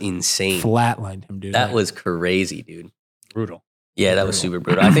 That was insane. Flatlined him, dude. That was crazy, dude. Brutal. Yeah, that was super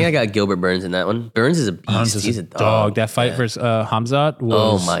brutal. I think I got Gilbert Burns in that one. Burns is a beast. He's a dog. That fight versus Hamzat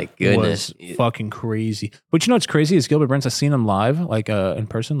was, oh my goodness, was fucking crazy. But you know what's crazy is Gilbert Burns. I've seen him live, like in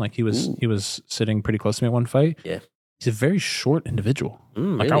person. Like he was sitting pretty close to me at one fight. Yeah, he's a very short individual.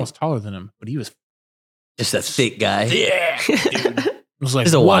 Like really? I was taller than him, but he was just a thick guy. Yeah, dude. It was like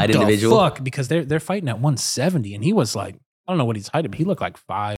just a wide individual. Fuck, because they're fighting at 170, and he was like, I don't know what he's height, but he looked like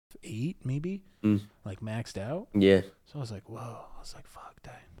 5'8", maybe, like maxed out. Yeah. So I was like, whoa. I was like, fuck,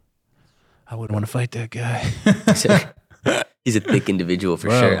 damn. I wouldn't want to fight that guy. He's a thick individual for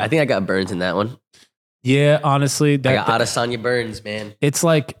sure. I think I got Burns in that one. Yeah, honestly. I got Adesanya Burns, man. It's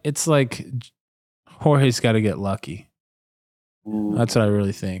like Jorge's got to get lucky. Ooh. That's what I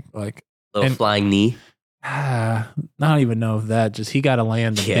really think. Like little flying knee. I don't even know if that just he got to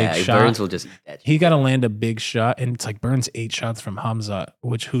land a big shot. Burns will just. He got to land a big shot, and it's like Burns 8 shots from Hamzat,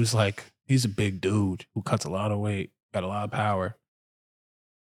 who's like he's a big dude who cuts a lot of weight, got a lot of power.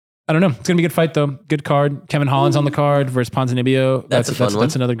 I don't know. It's gonna be a good fight though. Good card. Kevin Holland's on the card versus Ponzinibbio. That's a fun one.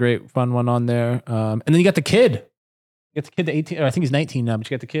 That's another great fun one on there. And then you got the kid. You got the kid to 18. I think he's 19 now, but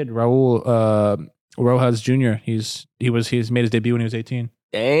you got the kid Raul Rojas Jr. He's made his debut when he was 18.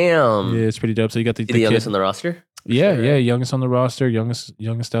 Damn. Yeah, it's pretty dope. So you got the youngest kid on the roster. Yeah, sure. Yeah, youngest on the roster,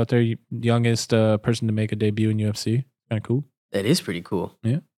 youngest out there, youngest person to make a debut in UFC. Kind of cool. That is pretty cool.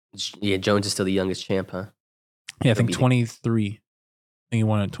 Yeah. Yeah, Jones is still the youngest champ, huh? Yeah, I think 23. I think he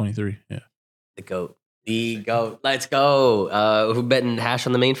won at 23. Yeah. The GOAT. Let's go. Who betting hash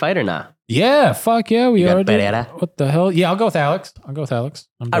on the main fight or not? Yeah, fuck yeah, we are. Pereira? What the hell? Yeah, I'll go with Alex.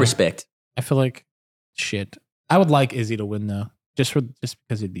 I respect. I feel like shit. I would like Izzy to win though, just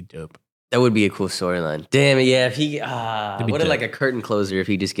because it'd be dope. That would be a cool storyline. Damn it, yeah. If he, what like a curtain closer if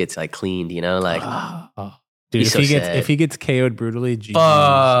he just gets like cleaned, you know, like. Dude, if he gets KO'd brutally, Jesus.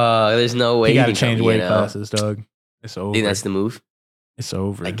 There's no way he got to change weight classes, dog. It's over. I think that's the move. It's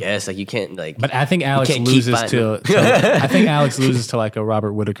over. I guess like you can't like. But I think Alex loses to I think Alex loses to like a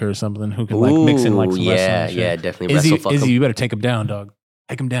Robert Whittaker or something who can like mix in like some wrestling. Yeah, definitely. Izzy, you better take him down, dog.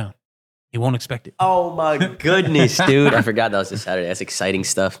 Take him down. He won't expect it. Oh my goodness, dude! I forgot that was this Saturday. That's exciting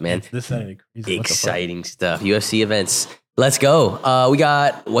stuff, man. This Saturday, crazy. Exciting stuff. UFC events. Let's go. We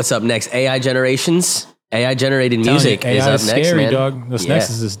got what's up next? AI generations. AI generated music is up next, scary, man. Dog. This next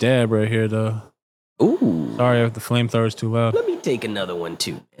is this dab right here, though. Ooh. Sorry if the flamethrower's too loud. Let me take another one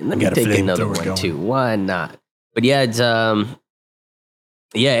too. Why not? But yeah, it's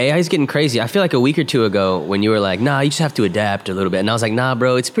AI is getting crazy. I feel like a week or two ago when you were like, nah, you just have to adapt a little bit. And I was like, nah,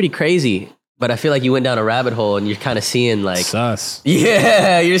 bro, it's pretty crazy. But I feel like you went down a rabbit hole and you're kind of seeing like... Sus.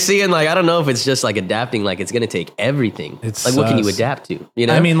 Yeah, you're seeing like, I don't know if it's just like adapting, like it's going to take everything. It's like, what can you adapt to? You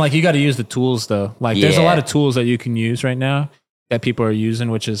know? I mean, like you got to use the tools though. Like there's a lot of tools that you can use right now that people are using,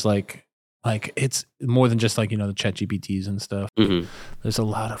 which is like it's more than just like, you know, the chat GPTs and stuff. Mm-hmm. There's a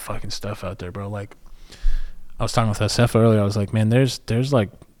lot of fucking stuff out there, bro. Like I was talking with SF earlier. I was like, man, there's like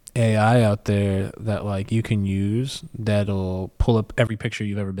AI out there that like you can use that'll pull up every picture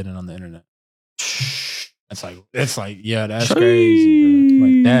you've ever been in on the internet. It's like, yeah, that's crazy, bro.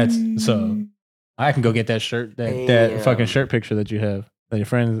 Like that's so I can go get that shirt, that fucking shirt picture that you have. That your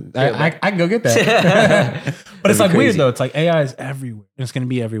friends, I can go get that. But it's like weird though. It's like AI is everywhere. It's going to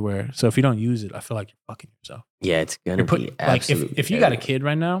be everywhere. So if you don't use it, I feel like you're fucking yourself. Yeah, it's going to be like if you got a kid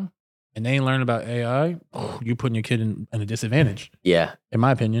right now and they ain't learning about AI, you're putting your kid in a disadvantage. Yeah, in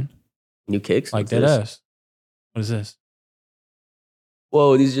my opinion. New kicks like that ass. What is this?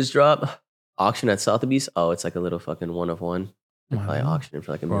 Whoa, these just dropped. Auction at Sotheby's. Oh, it's like a little fucking one of one. They're probably auctioning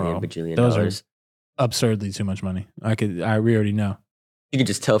for like $1 million bajillion. absurdly too much money. We already know. You can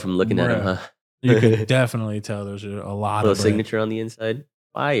just tell from looking at him, huh? You could definitely tell there's a lot little of signature on the inside.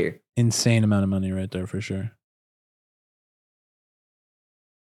 Fire. Insane amount of money right there for sure.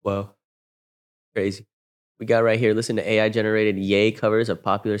 Whoa. Crazy. We got right here, listen to AI generated Yay covers of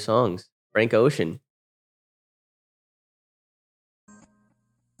popular songs. Frank Ocean.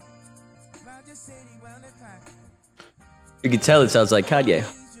 You can tell it sounds like Kanye.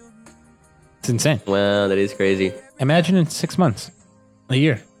 It's insane. Wow, that is crazy. Imagine in 6 months, a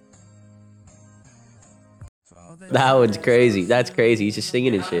year. That one's crazy. That's crazy. He's just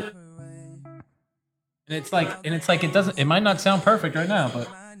singing and shit. And it's like it might not sound perfect right now, but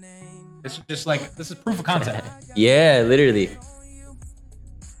it's just like, this is proof of concept. Yeah, literally.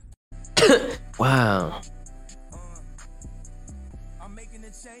 Wow.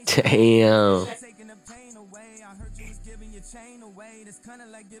 Damn.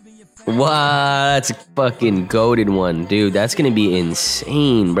 Wow, that's a fucking goated one, dude. That's gonna be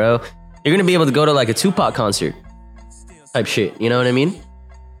insane, bro. You're gonna be able to go to like a Tupac concert type shit. You know what I mean?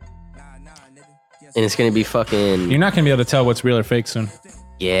 And it's gonna be fucking. You're not gonna be able to tell what's real or fake soon.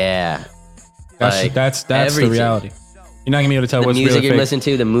 Yeah. That's the reality. You're not gonna be able to tell what's real or fake. The music you're listening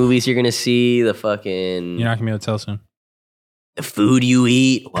to, the movies you're gonna see, the fucking. You're not gonna be able to tell soon. The food you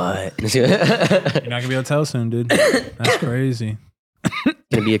eat, what? You're not gonna be able to tell soon, dude. That's crazy. It's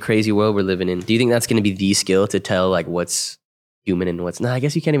gonna be a crazy world we're living in. Do you think that's gonna be the skill to tell like what's human and what's not? I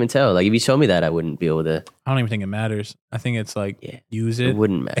guess you can't even tell. Like if you showed me that, I wouldn't be able to. I don't even think it matters. I think it's like use it. It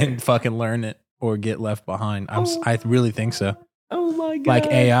wouldn't matter. And fucking learn it or get left behind. I really think so. Oh my god! Like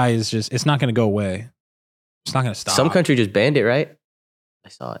AI is just, it's not gonna go away. It's not gonna stop. Some country just banned it, right? I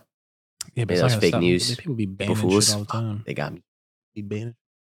saw it. Yeah, but that's fake news. People be banning shit all the time. They got me. Be banning.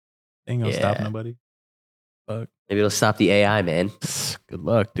 They ain't gonna stop nobody. Fuck. Maybe it'll stop the AI, man. Good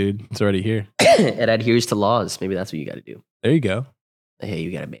luck, dude. It's already here. It adheres to laws. Maybe that's what you got to do. There you go. Hey,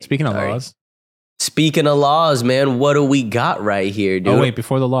 you got to make. Speaking of laws. Speaking of laws, man, what do we got right here, dude? Oh, wait,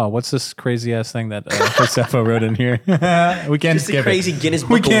 before the law, what's this crazy ass thing that Josepho wrote in here? We can't Just skip a crazy it. Guinness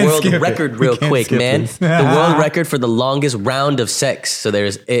Book of World Record real quick, man. The world record for the longest round of sex. So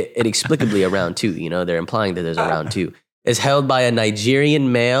there's inexplicably a round two, you know, they're implying that there's a round two. Is held by a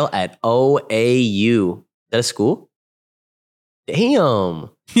Nigerian male at OAU. Is that a school? Damn.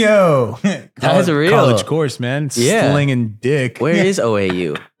 Yo. That's real. College course, man. Slinging dick. Where is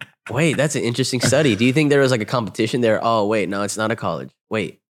OAU? Wait, that's an interesting study. Do you think there was like a competition there? Oh, wait, no, it's not a college.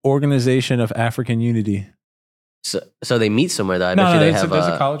 Wait. Organization of African Unity. So they meet somewhere though. I bet you they have there's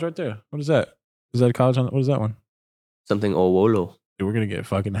a college right there. What is that? Is that a college? What is that one? Something Owolo. Dude, we're going to get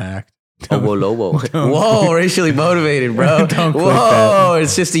fucking hacked. Owolowo. Whoa, racially motivated, bro. Don't click Whoa,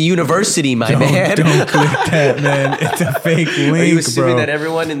 it's just a university, my man. Don't click that, man. It's a fake link, Are you assuming bro. that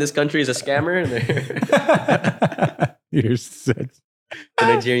everyone in this country is a scammer? You're such... The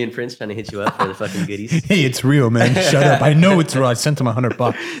Nigerian prince trying to hit you up for the fucking goodies. Hey, it's real, man. Shut up. I know it's real. I sent him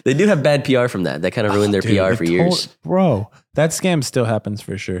 $100. They do have bad PR from that. That kind of ruined their PR for years. Bro, that scam still happens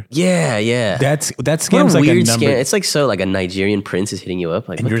for sure. Yeah. That scam's like weird a number. Scam. It's like so like a Nigerian prince is hitting you up.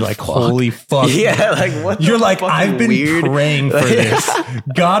 Like, and you're like, fuck? holy fuck. Yeah, like what the You're like, fucking I've been weird? praying for this.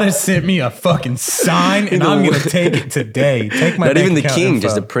 God has sent me a fucking sign and I'm going to take it today. Take my Not even the account king, info.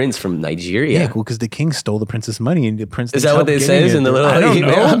 just a prince from Nigeria. Yeah, cool, because the king stole the prince's money and the prince Is that what they say in the little I don't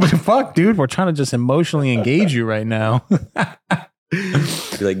email? know, but fuck, dude, we're trying to just emotionally engage you right now.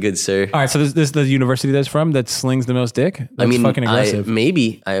 Be like, good sir. All right, so this is the university that's from that slings the most dick? That's fucking aggressive.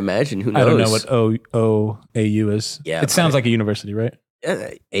 I imagine. Who knows? I don't know what OAU is. Yeah, it sounds like a university, right?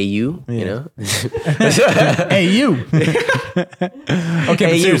 AU, you know? Hey, you.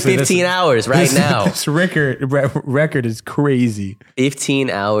 Okay, hey, you, 15 hours right now. This record is crazy.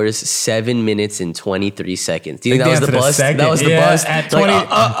 15 hours, 7 minutes, and 23 seconds. Do you think that was the bust? Second. That was the bust? At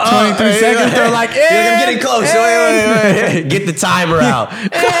 23 seconds, they're like, I'm getting close. Wait. Get the timer out.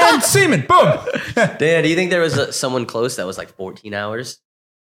 And semen, boom. Dan, do you think there was someone close that was like 14 hours?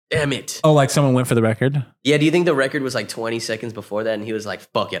 Damn it. Oh, like someone went for the record? Yeah, do you think the record was like 20 seconds before that and he was like,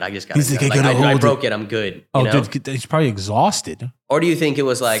 fuck it, I just got it. Like, I broke it, I'm good. Oh, you know? dude, he's probably exhausted. Or do you think it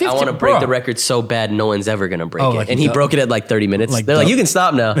was like, I want to break the record so bad no one's ever going to break it. Like and he broke it at like 30 minutes. Like They're like, you can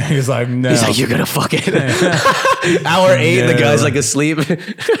stop now. He's like, no. He's like, you're going to fuck it. Hour 8, the guy's like asleep.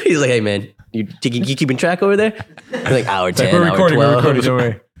 He's like, hey man, you keeping track over there? He's like, hour 10, we're hour recording, 12. We're recording, don't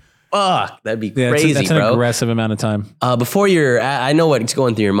worry. Fuck, that'd be crazy, that's bro. An aggressive amount of time. Before I know what's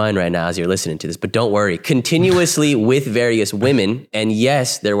going through your mind right now as you're listening to this, but don't worry. Continuously with various women, and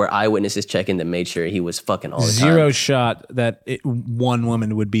yes, there were eyewitnesses checking that made sure he was fucking all the time. Zero shot that one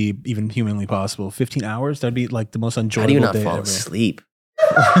woman would be even humanly possible. 15 hours? That'd be like the most enjoyable day How do you not fall ever. asleep?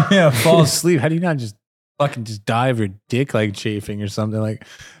 Yeah, fall asleep. How do you not just fucking just die of your dick like chafing or something? Like,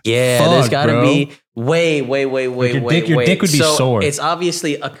 yeah, there's got to be wait. Your dick would be sore. It's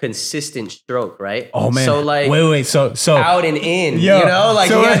obviously a consistent stroke, right? Oh man. So like, wait. So out and in, you know, like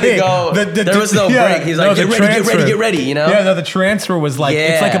he had to go. There was no break. He's like, get ready. You know? Yeah. No, the transfer was like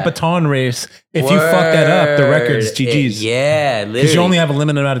it's like a baton race. If you fuck that up, the record's GG's. Yeah, literally. Because you only have a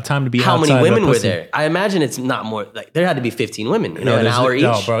limited amount of time to be. How many women were there? I imagine it's not more. Like there had to be 15 women. You know, an hour each.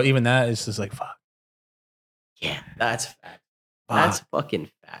 No, bro. Even that is just like fuck. Yeah, that's fact. That's fucking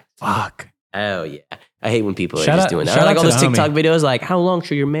fact. Fuck. Oh yeah, I hate when people are just doing that. Or like all those TikTok videos, like how long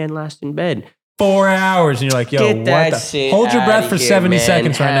should your man last in bed? 4 hours, and you're like, yo, Get what that the? Shit hold your breath for here, 70 man.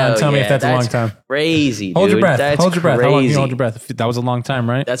 seconds right now and tell me if that's a long time. Crazy. Hold dude. your breath. That's hold your breath. Crazy. How long can you hold your breath? That was a long time,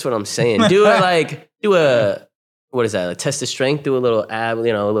 right? That's what I'm saying. Do a what is that? A test of strength. Do a little ab, a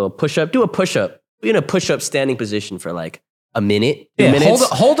little push up. Do a push up. Be in a push up standing position for like a minute, 2 minutes.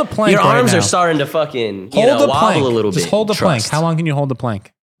 Hold a plank. Your arms right are starting to fucking wobble plank. a little bit. Just hold the plank. How long can you hold the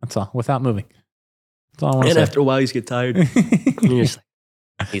plank? That's all, without moving. That's all I want to say. And after a while, you just get tired. You're just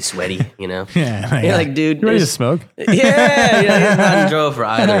like, he's sweaty, you know? Yeah. You're like, dude. You ready to smoke? Yeah. He's not in trouble for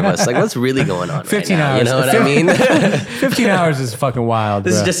either of us. Like, what's really going on 15 right now? hours. You know what I mean? 15 hours is fucking wild,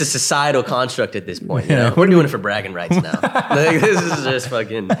 This bro. is just a societal construct at this point, you know? We're doing it for bragging rights now. Like, this is just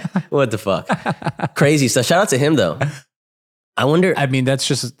fucking, what the fuck? Crazy stuff. Shout out to him, though. I wonder. I mean, that's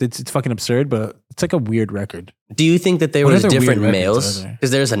just, it's fucking absurd, but it's like a weird record. Do you think that there was different males? There?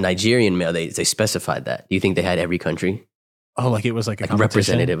 Because there's a Nigerian male. They specified that. Do you think they had every country? Oh, like it was like a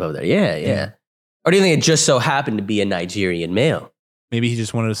representative of there. Yeah. Or do you think it just so happened to be a Nigerian male? Maybe he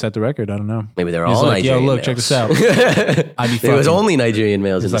just wanted to set the record. I don't know. Maybe they're all like, Nigerian. Yo, look, males. check this out. I be fucking. There was only Nigerian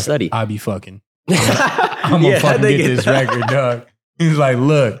males in the study. I be fucking. I'm gonna fucking get this record, dog. He's like,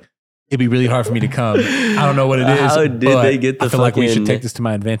 look. It'd be really hard for me to come. I don't know what it is. How did they get the I feel like we should take this to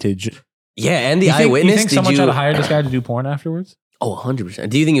my advantage. Yeah, and the eyewitness. You think someone tried to hire this guy to do porn afterwards? Oh, 100%.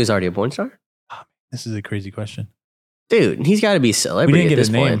 Do you think he was already a porn star? This is a crazy question. Dude, he's got to be a celebrity. We didn't get his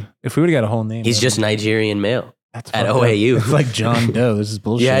his name. point. If we would have got a whole name, he's just Nigerian male. That's at OAU. It's like John Doe. This is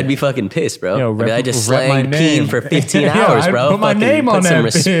bullshit. Yeah, I'd be fucking pissed, bro. Yo, I just slang peen for 15 hours, bro. Put my name on that.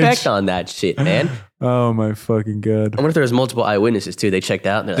 Put some respect on that shit, man. Oh my fucking god! I wonder if there was multiple eyewitnesses too. They checked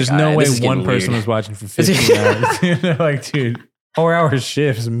out. And there's like, no way one person weird. was watching for 15 hours. They're like, dude, 4 hour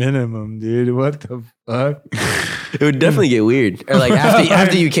shifts minimum, dude. What the fuck? It would definitely get weird. Or like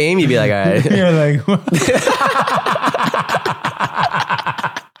after you came, you'd be like, all right. You're like, what?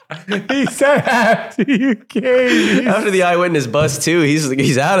 He said after you came. After the eyewitness bust too,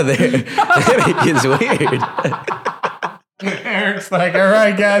 he's out of there. It gets weird. Erick's like, all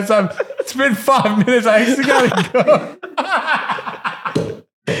right, guys, it's been 5 minutes. I actually gotta go.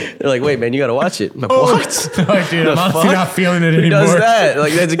 They're like, wait, man, you gotta watch it. I'm like, what? Like, dude, I'm honestly not feeling it anymore. Who does that?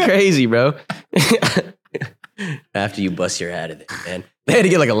 Like, that's crazy, bro. After you bust your out of there, man. They had to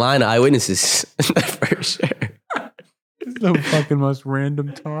get like a line of eyewitnesses for sure. It's the fucking most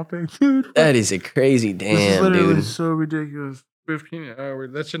random topic, dude. That is a crazy damn, this is literally dude. so ridiculous. 15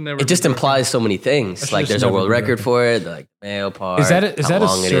 hours. That should never. It just implies so many things. Like there's a world record for it, like male part. Is that a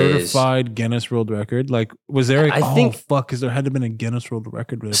certified is. Guinness World Record? Like, was there? I think. Fuck, because there had to have been a Guinness World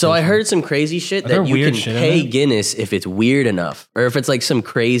Record. So I heard some crazy shit that you can pay Guinness if it's weird enough, or if it's like some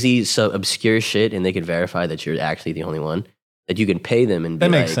crazy, so obscure shit, and they could verify that you're actually the only one. That you can pay them and be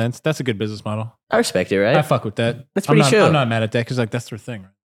that makes like, sense. That's a good business model. I respect it, right? I fuck with that. That's pretty chill. I'm not mad at that because like that's their thing.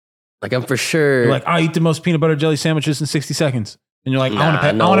 Right? Like I'm for sure. You're like, I eat the most peanut butter jelly sandwiches in 60 seconds. And you're like, I want to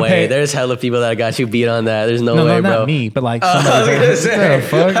pay. No way. There's hella people that got you beat on that. There's no way, bro. Not me, but like somebody.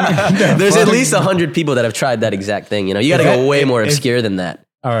 There's at least 100 people that have tried that exact thing. You know, you got to go way more obscure than that.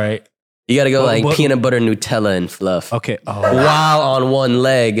 All right. You got to go like peanut butter Nutella and fluff. Okay. Oh. While on one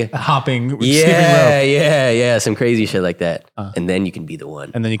leg. Hopping. Yeah. Some crazy shit like that. And then you can be the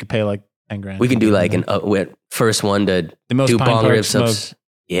one. And then you can pay like 10 grand. We can do like an first one to do bong rips.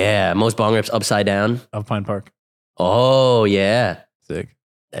 Yeah. Most bong rips upside down. Of Pine Park. Oh, yeah. Sick.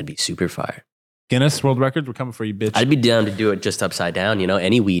 That'd be super fire. Guinness World Records, we're coming for you, bitch. I'd be down to do it just upside down, you know,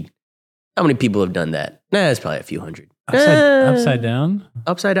 any weed. How many people have done that? Nah, it's probably a few hundred. Upside down?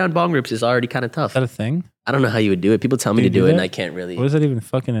 Upside down bong rips is already kind of tough. Is that a thing? I don't know how you would do it. People tell me to do it and I can't really. What does that even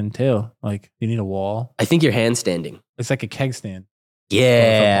fucking entail? Like, you need a wall? I think you're handstanding. It's like a keg stand.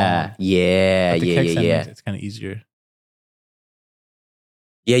 Yeah. It's kind of easier.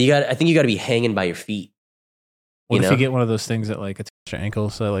 Yeah, I think you got to be hanging by your feet. What if you get one of those things that like attach your ankle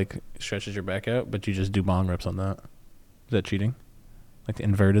so it, like stretches your back out, but you just do bong rips on that? Is that cheating? Like the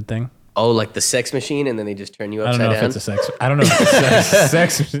inverted thing? Oh, like the sex machine, and then they just turn you I don't upside know down? if it's a sex. I don't know if it's a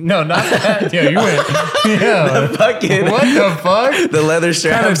sex. No, not that. Yeah, you went. Yeah. The fucking, What the fuck? the leather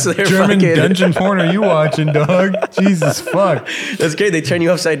straps. What kind They're of German fucking, dungeon porn are you watching, dog? Jesus fuck. That's great. They turn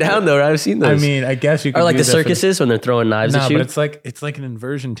you upside down, though. I've seen those. I mean, I guess you could or like the use that for circuses when they're throwing knives No, at you. but it's like an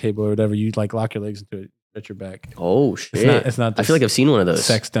inversion table or whatever. You like lock your legs into it at your back. Oh, shit. It's not I feel like I've seen one of those.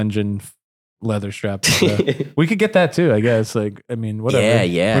 sex dungeon leather strap. We could get that too, I guess. Like, I mean, whatever. Yeah,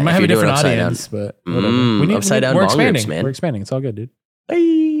 yeah. We might If have a you're doing different upside down. audience, but whatever. Upside down we're bong expanding, rips, man. We're expanding. It's all good, dude.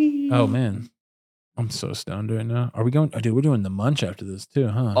 Hey. Oh man, I'm so stoned right now. Are we going? Oh, dude, we're doing the munch after this too,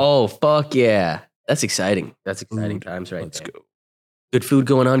 huh? Oh, fuck yeah. That's exciting. That's exciting Food. times right Let's there. go. Good food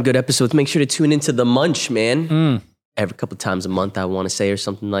going on, good episodes. Make sure to tune into the munch, man. Mm. Every couple times a month, I want to say, or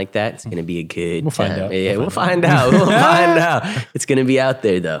something like that. It's going to be a good We'll find time. out. Yeah, we'll find out. We'll find out. It's going to be out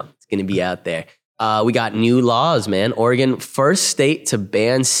there, though. It's going to be out there. We got new laws, man. Oregon, first state to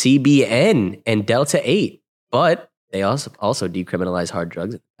ban CBN and Delta 8, but they also decriminalize hard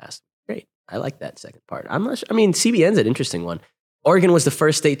drugs in the past. Great. I like that second part. I'm not sure. I mean, CBN's an interesting one. Oregon was the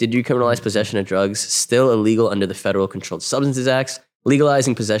first state to decriminalize possession of drugs, still illegal under the Federal Controlled Substances Acts,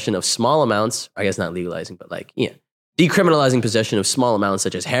 legalizing possession of small amounts. I guess not legalizing, but decriminalizing possession of small amounts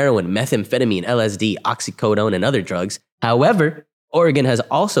such as heroin, methamphetamine, LSD, oxycodone, and other drugs. However, Oregon has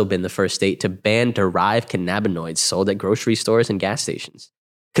also been the first state to ban derived cannabinoids sold at grocery stores and gas stations.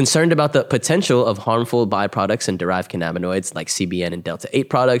 Concerned about the potential of harmful byproducts and derived cannabinoids like CBN and Delta 8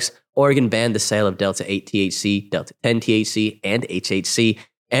 products, Oregon banned the sale of Delta 8 THC, Delta 10 THC, and HHC,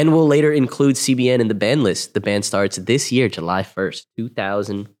 and will later include CBN in the ban list. The ban starts this year, July 1st,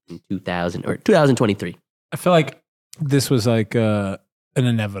 2023. I feel like this was like an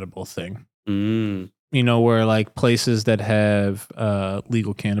inevitable thing. You know, where like places that have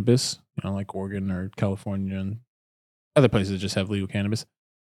legal cannabis, you know, like Oregon or California and other places that just have legal cannabis,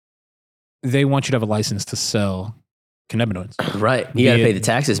 they want you to have a license to sell cannabinoids. Right. You got to pay the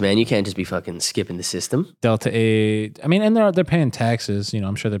taxes, man. You can't just be fucking skipping the system. Delta 8. I mean, and they're paying taxes. You know,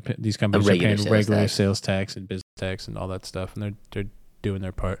 I'm sure these companies are paying regular sales tax and business tax and all that stuff, and they're doing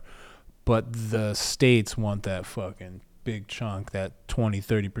their part. But the states want that fucking big chunk, that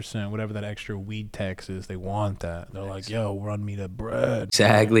 20-30%, whatever that extra weed tax is. They want that. They're like, yo, run me the bread.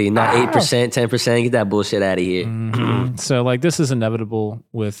 Exactly. Not 8%, 10%. Get that bullshit out of here. Mm-hmm. So like this is inevitable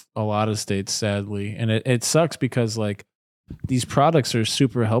with a lot of states, sadly. And it sucks because like these products are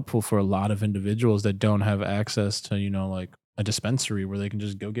super helpful for a lot of individuals that don't have access to, you know, like a dispensary where they can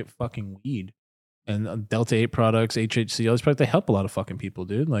just go get fucking weed. And Delta 8 products, HHC, all these products, they help a lot of fucking people,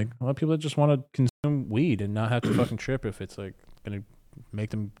 dude. Like a lot of people that just want to consume weed and not have to fucking trip if it's like going to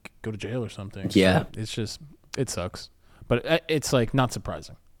make them go to jail or something. Yeah. So it's just, it sucks. But it's like not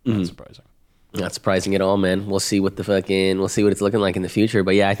surprising. Not surprising. Not surprising at all, man. We'll see what we'll see what it's looking like in the future.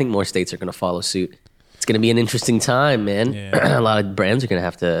 But yeah, I think more states are going to follow suit. It's going to be an interesting time, man. Yeah. A lot of brands are going to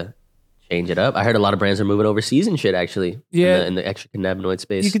have to change it up. I heard a lot of brands are moving overseas and shit, actually. Yeah. In the extra cannabinoid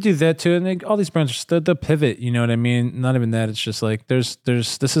space. You could do that too. And all these brands are still the pivot, you know what I mean? Not even that. It's just like this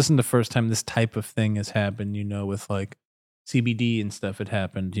isn't the first time this type of thing has happened, you know, with like CBD and stuff had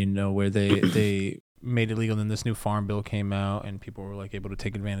happened, you know, where they made it legal and then this new farm bill came out and people were like able to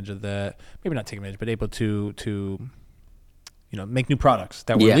take advantage of that. Maybe not take advantage, but able to you know, make new products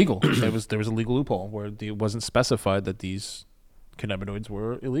that were legal. There was a legal loophole where it wasn't specified that these cannabinoids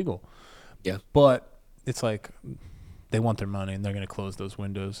were illegal. Yeah. But it's like they want their money and they're going to close those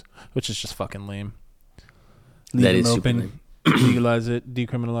windows, which is just fucking lame. Leave that them is open, super lame. legalize it,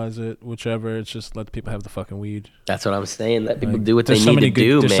 decriminalize it, whichever. It's just let people have the fucking weed. That's what I'm saying. Let people do what There's they need to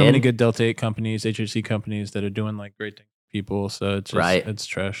do, man. There's so many good Delta 8 companies, HHC companies that are doing like great things for people. So it's just, it's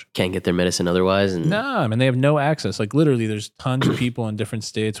trash. Can't get their medicine otherwise. And Nah, man, they have no access. Like literally there's tons of people in different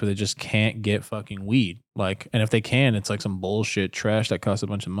states where they just can't get fucking weed. Like, and if they can, it's like some bullshit trash that costs a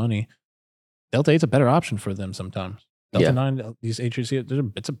bunch of money. Delta 8's a better option for them sometimes. Delta 9, these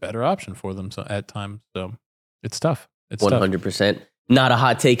HHC, it's a better option for them at times. So it's tough. It's 100%. Not a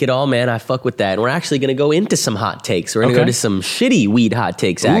hot take at all, man. I fuck with that. And we're actually going to go into some hot takes. We're going to go to some shitty weed hot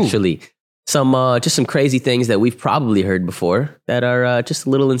takes, actually. Just some crazy things that we've probably heard before that are just a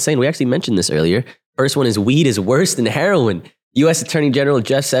little insane. We actually mentioned this earlier. First one is weed is worse than heroin. U.S. Attorney General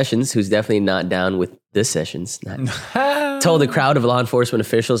Jeff Sessions, who's definitely not down with the Sessions, told a crowd of law enforcement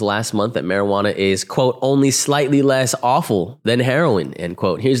officials last month that marijuana is, quote, only slightly less awful than heroin, end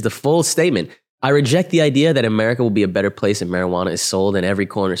quote. Here's the full statement. I reject the idea that America will be a better place if marijuana is sold in every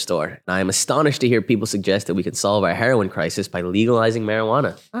corner store. And I am astonished to hear people suggest that we could solve our heroin crisis by legalizing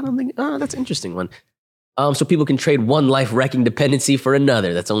marijuana. I don't think, that's an interesting one. So people can trade one life-wrecking dependency for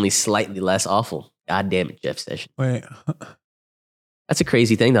another that's only slightly less awful. God damn it, Jeff Sessions. Wait. That's a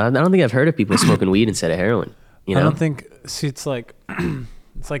crazy thing, though. I don't think I've heard of people smoking weed instead of heroin. You know? I don't think. See, it's like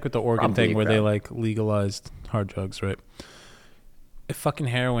with the Oregon thing where they like legalized hard drugs, right? If fucking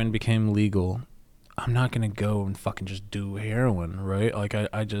heroin became legal, I'm not gonna go and fucking just do heroin, right? Like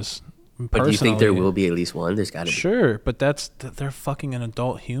I just. But do you think there will be at least one? There's got to be. Sure, but they're fucking an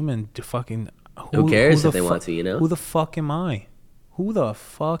adult human to fucking. Who cares if they want to? You know. Who the fuck am I? Who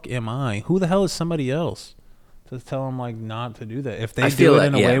the hell is somebody else to tell them like not to do that? If they do it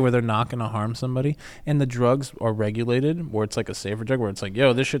in a way where they're not going to harm somebody, and the drugs are regulated, where it's like a safer drug, where it's like,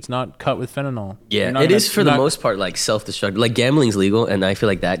 yo, this shit's not cut with fentanyl. Yeah, it is for the most part like self-destructive. Like gambling's legal, and I feel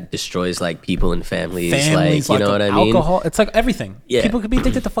like that destroys like people and families. Like you know what I mean? Alcohol. It's like everything. Yeah, people could be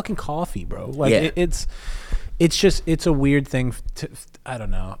addicted to fucking coffee, bro. Like it's a weird thing. I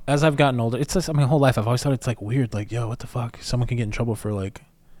don't know. As I've gotten older, it's just, my whole life I've always thought it's like weird. Like, yo, what the fuck? Someone can get in trouble for like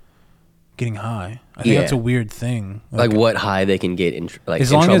getting high. I think that's a weird thing. Like what high they can get in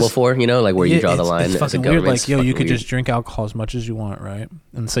trouble for, you know, like where you draw the line. It's fucking weird. Like, yo, you could just drink alcohol as much as you want, right?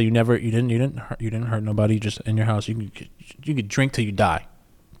 And so you didn't hurt nobody. Just in your house, you could drink till you die,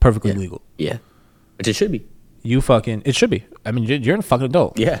 perfectly legal. Yeah, which it should be. It should be. I mean, you're a fucking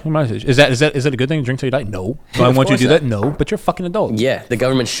adult. Yeah. Is that a good thing to drink till you die? No. Do I want you to do that? No. But you're a fucking adult. Yeah. The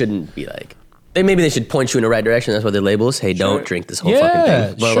government shouldn't be like, maybe they should point you in the right direction. That's what their label is. Hey, don't drink this whole fucking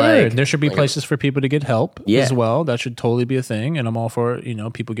thing. But sure. There should be places for people to get help as well. That should totally be a thing. And I'm all for,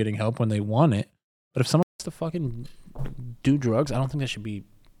 people getting help when they want it. But if someone has to fucking do drugs, I don't think that should be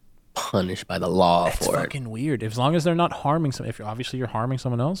punished by the law for it. It's fucking weird. As long as they're not harming someone. If you're harming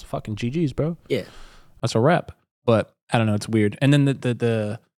someone else, fucking GG's, bro. Yeah. That's a wrap. But I don't know, it's weird. And then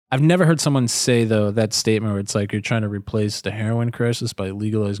the I've never heard someone say though that statement where it's like you're trying to replace the heroin crisis by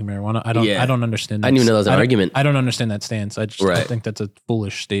legalizing marijuana. I don't understand that. I didn't even know that was an argument. I don't understand that stance. I think that's a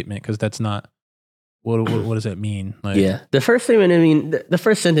foolish statement because that's not what does that mean? Like, the first statement, I mean, the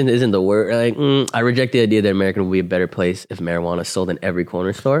first sentence isn't the word. Like, I reject the idea that America would be a better place if marijuana is sold in every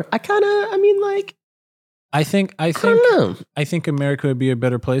corner store. I think America would be a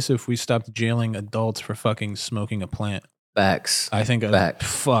better place if we stopped jailing adults for fucking smoking a plant. Facts. I think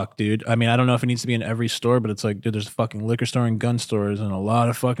fuck, dude. I mean, I don't know if it needs to be in every store, but it's like, dude, there's a fucking liquor store and gun stores in a lot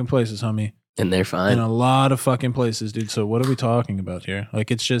of fucking places, homie. And they're fine. In a lot of fucking places, dude. So what are we talking about here?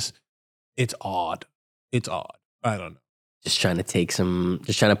 Like, it's odd. It's odd. I don't know. Just trying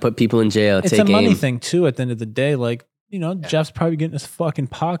to put people in jail. It's a money thing too. At the end of the day, like, Jeff's probably getting his fucking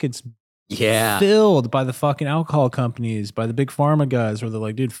pockets filled by the fucking alcohol companies, by the big pharma guys where they're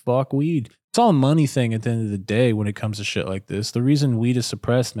like, dude, fuck weed. It's all a money thing at the end of the day when it comes to shit like this. The reason weed is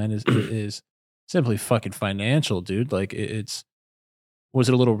suppressed, man, is simply fucking financial, dude. Like was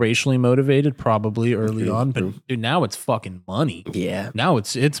it a little racially motivated? Probably early on, but dude, now it's fucking money. Yeah. Now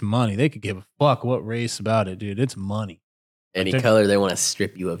it's money. They could give a fuck what race about it, dude. It's money. Any color, they want to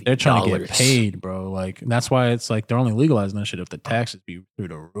strip you of. They're trying to get paid, bro. Like that's why it's like they're only legalizing that shit if the taxes be through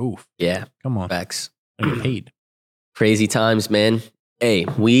the roof. Yeah, come on, facts. They get paid. Crazy times, man. Hey,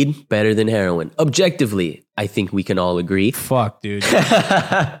 weed better than heroin. Objectively, I think we can all agree. Fuck, dude.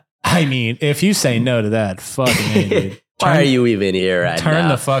 I mean, if you say no to that, fucking me, dude. Why are you even here right now? Turn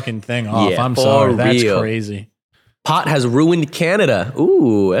the fucking thing off. I'm sorry. That's crazy. Pot has ruined Canada.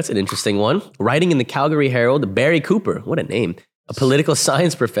 Ooh, that's an interesting one. Writing in the Calgary Herald, Barry Cooper, what a name, a political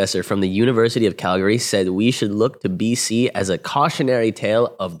science professor from the University of Calgary, said we should look to BC as a cautionary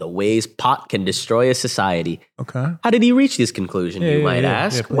tale of the ways pot can destroy a society. Okay. How did he reach this conclusion, you might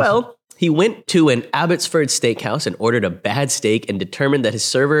ask? Well, he went to an Abbotsford steakhouse and ordered a bad steak and determined that his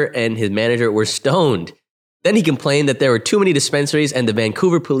server and his manager were stoned. Then he complained that there were too many dispensaries and the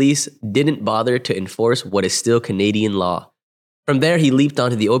Vancouver police didn't bother to enforce what is still Canadian law. From there, he leaped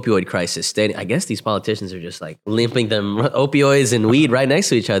onto the opioid crisis, stating, I guess these politicians are just like limping them opioids and weed right next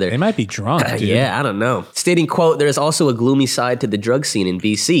to each other. They might be drunk, dude. Yeah, I don't know. Stating, quote, there is also a gloomy side to the drug scene in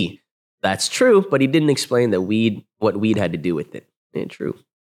BC. That's true, but he didn't explain that what weed had to do with it. True.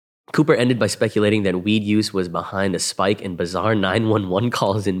 Cooper ended by speculating that weed use was behind a spike in bizarre 911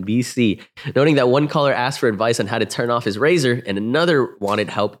 calls in BC, noting that one caller asked for advice on how to turn off his razor and another wanted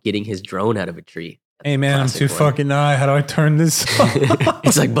help getting his drone out of a tree. Hey man, I'm too fucking high. How do I turn this off?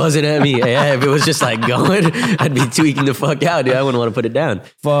 It's like buzzing at me. Yeah, if it was just like going, I'd be tweaking the fuck out, dude. I wouldn't want to put it down.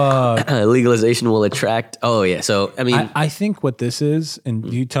 Fuck. Legalization will attract. Oh yeah. So I mean, I think what this is,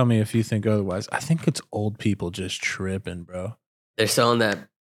 and you tell me if you think otherwise. I think it's old people just tripping, bro. They're selling that.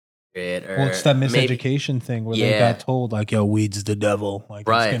 Well, it's that miseducation thing where they got told like, "Yo, weed's the devil." Like,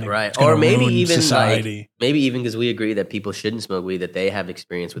 right. Or maybe even society. Maybe even because we agree that people shouldn't smoke weed, that they have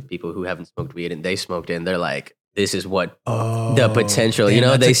experience with people who haven't smoked weed and they smoked it, and they're like, this is what the potential,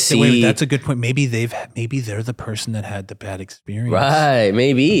 damn, they see. Wait, that's a good point. Maybe they're the person that had the bad experience. Right.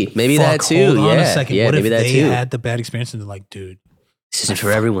 Maybe that too. Hold on a second. Yeah, what maybe if that they too. had the bad experience and they're like, dude, this isn't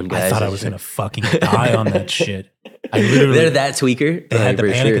for everyone, guys. I thought I was going to fucking die on that shit. I literally, they're that tweaker. They had the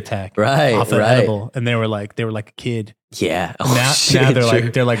panic attack. Right. Off an edible. And they were like a kid. Yeah. Now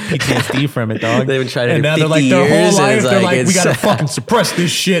they're like PTSD from it, dog. They've been trying to. And now they're like their whole life. They're like, we gotta fucking suppress this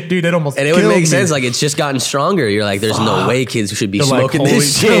shit, dude. It almost. And it would make sense. Like it's just gotten stronger. You're like, there's no way kids should be smoking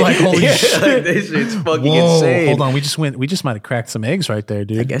this shit. They're like, holy shit, like, this shit's fucking insane. Hold on, we just might have cracked some eggs right there,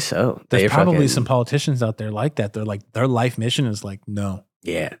 dude. I guess so. There's probably some politicians out there like that. They're like, their life mission is like, no.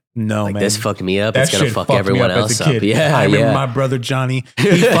 Yeah. No, like, man. This fucked me up. It's going to fuck everyone else up. Yeah. I remember my brother Johnny.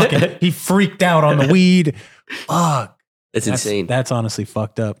 He freaked out on the weed. Fuck. That's insane. That's honestly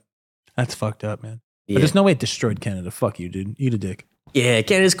fucked up. That's fucked up, man. Yeah. But there's no way it destroyed Canada. Fuck you, dude. Eat a dick. Yeah,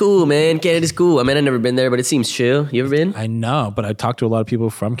 Canada's cool, man. Canada's cool. I mean, I've never been there, but it seems chill. You ever been? I know, but I talked to a lot of people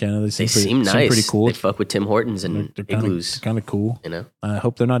from Canada. They seem nice. Seem pretty cool. They fuck with Tim Hortons and igloos. Kind of cool. You know? I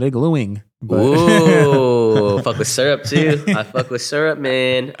hope they're not iglooing. Ooh, fuck with syrup too. I fuck with syrup,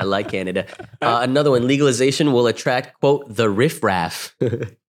 man. I like Canada. Another one, legalization will attract, quote, the riffraff.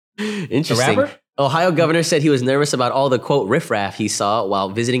 Interesting. The rapper? Ohio governor said he was nervous about all the, quote, riffraff he saw while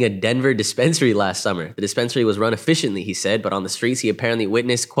visiting a Denver dispensary last summer. The dispensary was run efficiently, he said, but on the streets he apparently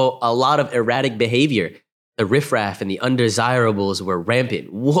witnessed, quote, a lot of erratic behavior. The riffraff and the undesirables were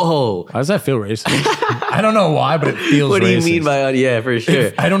rampant. Whoa. How does that feel racist? I don't know why, but it feels racist. What do you mean by, yeah, for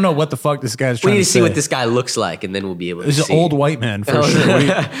sure. I don't know what the fuck this guy's trying to say. We need to see what this guy looks like, and then we'll be able to see. He's an old white man, for sure.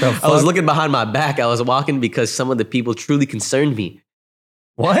 I was looking behind my back. I was walking because some of the people truly concerned me.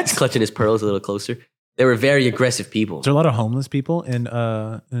 What? He's clutching his pearls a little closer. They were very aggressive people. Is there a lot of homeless people in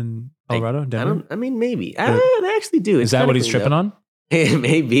Colorado, Denver? I mean, maybe. They actually do. Is that what he's tripping on?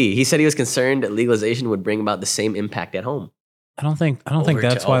 Maybe. He said he was concerned that legalization would bring about the same impact at home. I don't think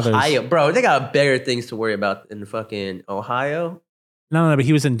that's why there's... Bro, they got better things to worry about in fucking Ohio. No, but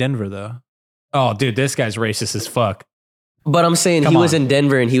he was in Denver, though. Oh, dude, this guy's racist as fuck. But I'm saying he was in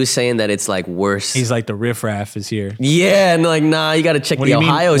Denver and he was saying that it's like worse. He's like, the riffraff is here. Yeah, and like, nah, you got to check the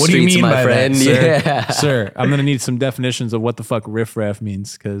Ohio streets, my friend. That, sir? Yeah. Sir, I'm going to need some definitions of what the fuck riffraff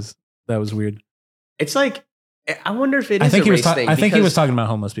means because that was weird. It's like, I wonder if it is a race thing. I think he was talking about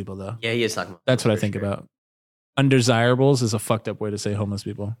homeless people, though. Yeah, he is talking about That's what I think about. Undesirables is a fucked up way to say homeless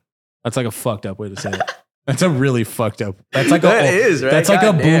people. That's like a fucked up way to say it. That's a really fucked up. That's like That's like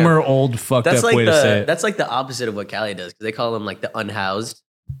a boomer old fucked up way to say it. That's like the opposite of what Cali does because they call them like the unhoused.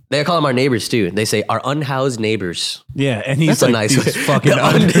 They call them our neighbors too. They say our unhoused neighbors. Yeah, and he's that's like these fucking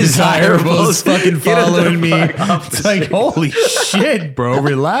undesirables fucking following me. It's like holy shit, bro,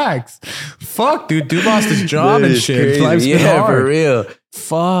 relax. Fuck, dude lost his job and shit. Crazy. Life's been hard. For real.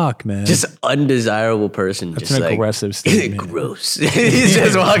 Fuck, man. Just undesirable person. That's just an like, aggressive statement. Gross. He's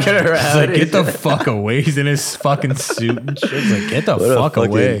just walking around. Like, get the fuck away. He's in his fucking suit and shit. It's like, get the fuck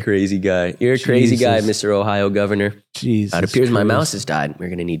away. Crazy guy. You're a crazy guy, Mr. Ohio Governor. Jesus. It appears my mouse has died. We're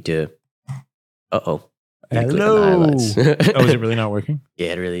going to need to... Uh-oh. Hello. Oh, is it really not working?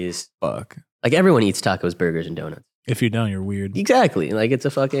 Yeah, it really is. Fuck. Like everyone eats tacos, burgers, and donuts. If you're down, you're weird. Exactly. Like it's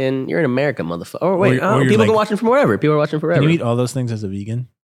a fucking... You're in America, motherfucker. Oh, wait. People like, are watching from wherever. People are watching forever. Can you eat all those things as a vegan?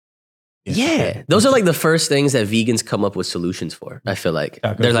 Yeah. Those are like the first things that vegans come up with solutions for. I feel like.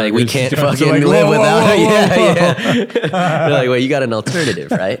 They're like, we can't fucking like, live without it. Yeah. They're like, well, you got an alternative,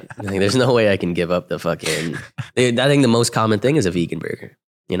 right? Like, there's no way I can give up the fucking... I think the most common thing is a vegan burger,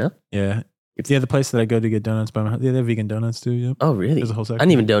 you know? Yeah. Yeah, the place that I go to get donuts by my house, they have vegan donuts too. Yep. Oh, really? There's a whole section. I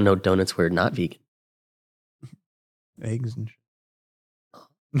didn't even know donuts were not vegan. Eggs and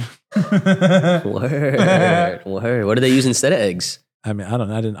Word. What do they use instead of eggs? I mean,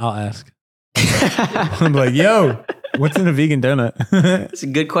 I'll ask. I'm like, yo, what's in a vegan donut? That's a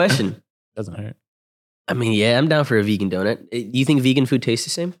good question. Doesn't hurt. I mean, yeah, I'm down for a vegan donut. You think vegan food tastes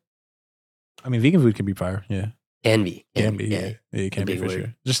the same? I mean, vegan food can be fire. Yeah. Can be. Yeah. It can be for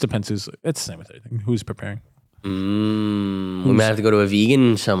sure. Just depends who's, it's the same with everything. Who's preparing? We might have to go to a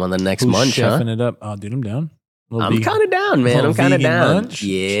vegan some on the next munch, chefing it up? Oh, dude, I'm down. I'm kind of down, man. I'm kind of down. Lunch?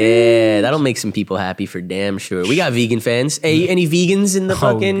 Yeah, that'll make some people happy for damn sure. We got vegan fans. Hey, any vegans in the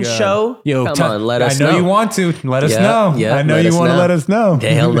fucking show? Yo, come on, let us know. I know you want to. Let us know. I know you want to let us know.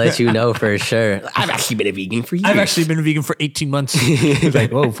 They'll let you know for sure. I've actually been a vegan for years. I've actually been a vegan for 18 months. He's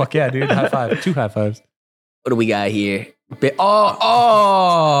like, oh, fuck yeah, dude. High five. 2 high fives. What do we got here?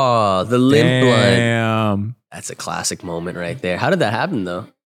 Oh, the limp blunt. That's a classic moment right there. How did that happen, though?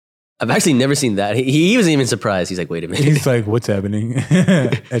 I've actually never seen that. He wasn't even surprised. He's like, wait a minute. He's like, what's happening?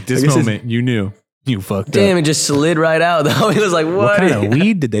 At this moment, you knew. You fucked up. Damn, it just slid right out though. He was like, What kind of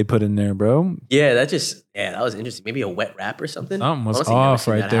weed did they put in there, bro? Yeah, that was interesting. Maybe a wet wrap or something. Something was off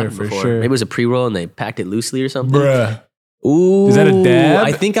right there for sure. Maybe it was a pre-roll and they packed it loosely or something. Bruh. Ooh. Is that a dab?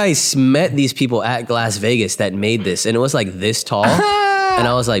 I think I met these people at Las Vegas that made this and it was like this tall. And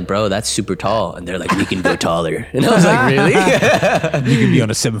I was like, bro, that's super tall. And they're like, we can go taller. And I was like, really? You can be on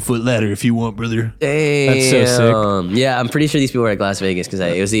a 7-foot ladder if you want, brother. Damn. That's so sick. Yeah, I'm pretty sure these people were at Las Vegas because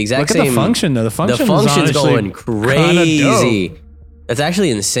it was the exact same. Look at the function though. The function's going crazy. That's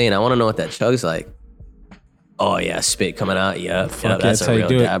actually insane. I want to know what that chug's like. Oh yeah, spit coming out. Yep. That's a real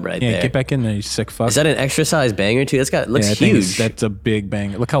dab right there. Get back in there, you sick fuck. Is that an extra size banger too? Looks huge. That's a big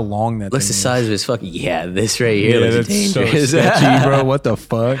banger. Look how long that looks thing the is. size of his fucking. Yeah, this right here looks dangerous. So sketchy, bro. What the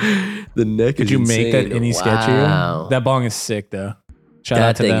fuck? The neck. Could you make that any sketchier? That bong is sick though. Shout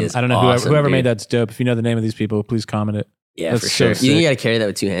out to them. I don't know awesome, whoever made that's dope. If you know the name of these people, please comment it. Yeah, that's for sure. You think you got to carry that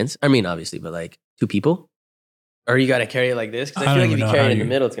with two hands? I mean, obviously, but like two people, or you got to carry it like this? Because I feel like if you carry it in the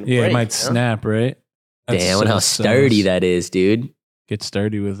middle, it's gonna break. Yeah, it might snap, right? Damn, how sturdy that is, dude. Get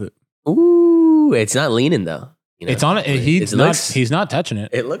sturdy with it. Ooh, it's not leaning though. You know? It's on it. He's not touching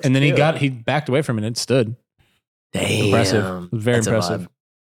it. It looks. And then he backed away from it and it stood. Damn, impressive. Very impressive.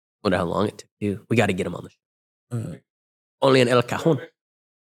 Wonder how long it took you. We got to get him on the show. Only in El Cajon.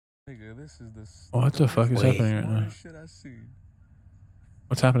 What the fuck is happening right now?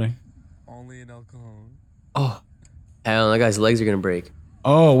 What's happening? Only in El Cajon. Oh, hell, that guy's legs are gonna break.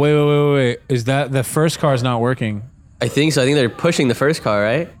 Oh, wait. Is that the first car's not working? I think so. I think they're pushing the first car,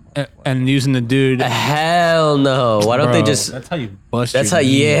 right? And using the dude. Hell no. Why don't they just. That's how you bust That's how,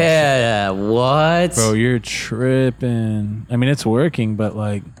 yeah. What? Bro, you're tripping. I mean, it's working, but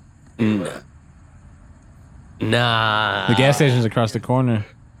like. Nah. The gas station's across the corner.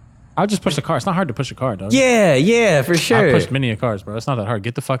 I'll just push the car. It's not hard to push a car, dog. Yeah, for sure. I've pushed many of cars, bro. It's not that hard.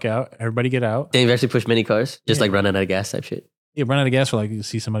 Get the fuck out. Everybody get out. Damn, you've actually pushed many cars? Just like running out of gas type shit? Yeah, run out of gas for like you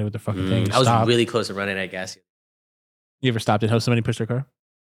see somebody with their fucking thing. I was really close to running out of gas. You ever stopped and help somebody push their car?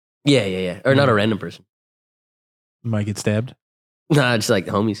 Yeah. Or not a random person. You might get stabbed. Nah, just like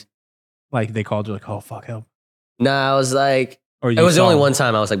the homies. Like they called you like, oh fuck, help. Nah, I was like, it was the only one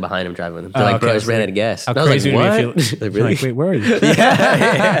time I was like behind him driving with him. They're like, bro, I just ran out of gas. How and I was crazy like, what? Like, really? Like, wait, where are you?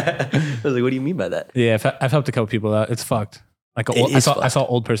 yeah. I was like, what do you mean by that? Yeah, I've helped a couple people out. It's fucked. Like I saw an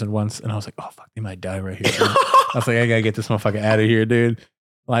old person once, and I was like, "Oh fuck, they might die right here." I was like, "I gotta get this motherfucker out of here, dude."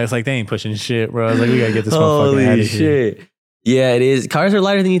 Like it's like they ain't pushing shit, bro. I was like, "We gotta get this motherfucker out of here." Shit. Yeah, it is. Cars are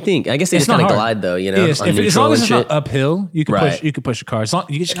lighter than you think. I guess they just kind of glide, though. You know, as long as it's not uphill, you can push. You can push a car.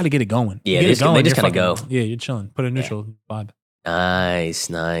 You just gotta get it going. Yeah, they just kind of go. Yeah, you're chilling. Put a neutral vibe. Nice.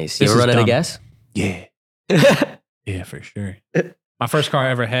 You ever run out of gas? Yeah. Yeah, for sure. My first car I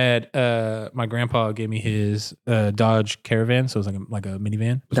ever had, my grandpa gave me his Dodge Caravan, so it was like a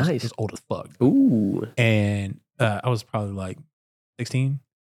minivan. Nice. It's old as fuck. Ooh. And I was probably like 16,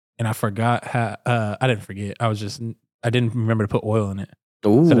 and I forgot how. I didn't forget. I didn't remember to put oil in it.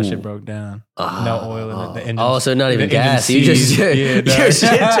 Ooh. So that shit broke down. No oil in it. The engine, so not even gas. You just your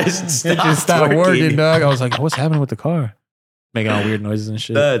shit just stopped working, dog. I was like, what's happening with the car? Making all weird noises and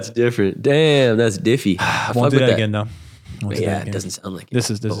shit. That's different. Damn, that's diffy. I won't do that again, though. It doesn't sound like it. This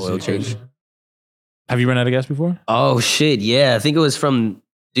is oil change. Have you run out of gas before? Oh shit, yeah. I think it was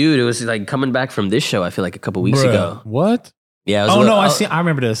it was like coming back from this show, I feel like a couple weeks ago. What? Yeah. I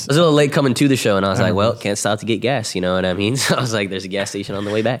remember this. I was a little late coming to the show and I was like, well, can't stop to get gas, you know what I mean? So I was like, there's a gas station on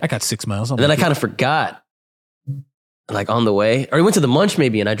the way back. I got 6 miles. And then I kind of forgot. Like on the way, or we went to the Munch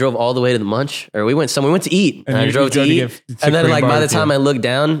maybe, and I drove all the way to the Munch, or we went to eat, and I drove to eat, and then like by the time I looked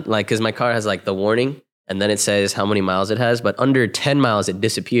down, like because my car has like the warning, and then it says how many miles it has, but under 10 miles it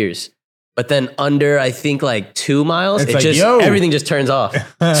disappears, but then under I think like 2 miles, everything just turns off.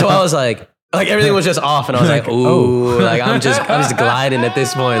 So I was like everything was just off, and I was like, ooh, like I'm just gliding at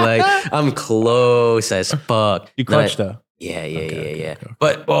this point, like I'm close as fuck. You clutched though. Yeah. Okay.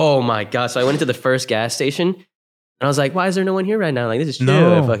 But oh my god, so I went into the first gas station. And I was like, why is there no one here right now? Like, this is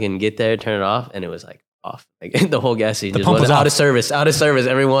chill. I fucking get there, turn it off, and it was like off. Like the whole gas station just was out of service,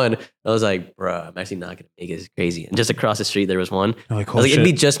 everyone. I was like, bro, I'm actually not going to make it. It's crazy. And just across the street, there was one. I was like, it'd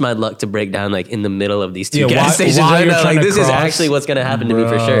be just my luck to break down like in the middle of these two gas stations right now. Like, this is actually what's going to happen to me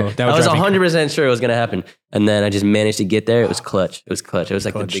for sure. I was 100% sure it was going to happen. And then I just managed to get there. It was clutch. It was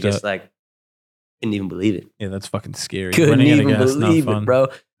like the biggest, couldn't even believe it. Yeah, that's fucking scary. Couldn't even believe it, bro.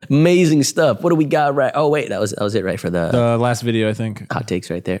 Amazing stuff. What do we got right? Oh wait, that was it right for the last video, I think. Hot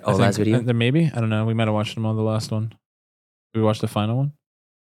takes right there. Last video. Maybe I don't know. We might have watched them on the last one. Did we watch the final one?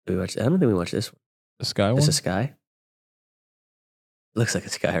 I don't think we watched this one. The sky one. It's a sky. Looks like a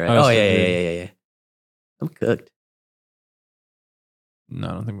sky, right? Oh yeah. I'm cooked. No,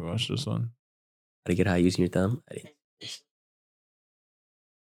 I don't think we watched this one. How to get high using your thumb?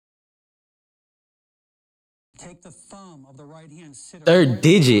 Take the thumb of the right hand. Sit Third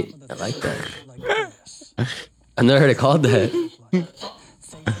digit. I like that. I've never heard it called that.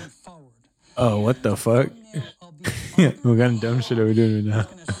 Oh, what the fuck? What kind of dumb shit are we doing right now?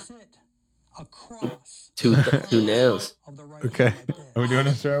 Two nails. Okay. Are we doing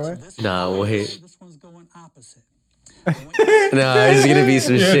this the right way? Nah, wait. No, it's gonna be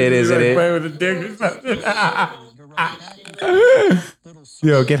some shit, isn't it? Play with a dick or something.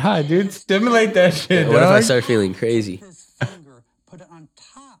 Yo, get high, dude. Stimulate that shit. What if I start feeling crazy?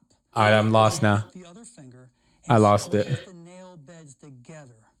 All right, I'm lost now. I lost it.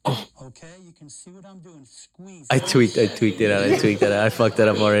 Oh. Okay, you can see what I'm doing. Squeeze. I tweaked it out. I fucked that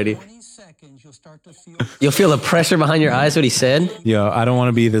up already. You'll feel the pressure behind your eyes, what he said? Yo, I don't want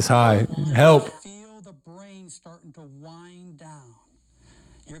to be this high. Help. Feel the brain starting to wind down.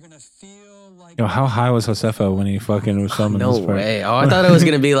 You're going to feel like... Yo, how high was Josefa when he fucking was filming No this part? way. Oh, I thought it was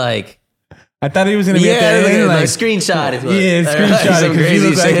going to be like... I thought he was going to be at the end, like screenshot it. Screenshot it, because you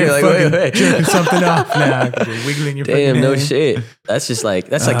look like you're fucking wait. jerking something off now. You're wiggling your fucking Damn, no hand. shit. That's just like,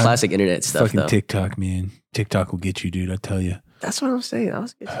 that's like classic internet stuff, Fucking though. TikTok, man. TikTok will get you, dude, I tell you. That's what I'm saying. That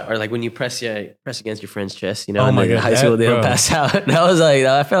was good. Or like when you press against your friend's chest, you know, Oh and my then in God, high school that, they don't bro. pass out. That was like,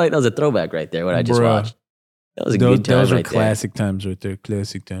 I felt like that was a throwback right there, what I just Bro. watched. That was a good time Those were right there. classic times right there.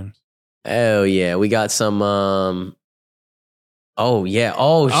 Classic times. Oh, yeah. We got some... Oh, yeah.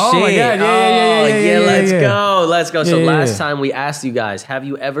 Oh, shit. Oh, my God. Yeah. Let's go. So Yeah. last time we asked you guys, have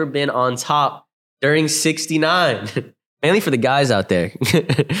you ever been on top during 69? Mainly for the guys out there.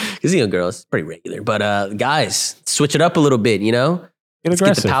 Because, you know, girls, it's pretty regular. But guys, switch it up a little bit, you know? Get Let's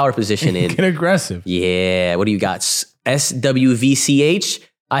aggressive. get the power position in. Get aggressive. Yeah. What do you got? SWVCH?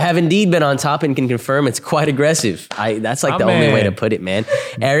 I have indeed been on top and can confirm it's quite aggressive. That's like the only way to put it, man.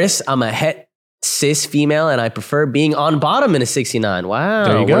 Eris, I'm a het cis female and I prefer being on bottom in a 69. Wow.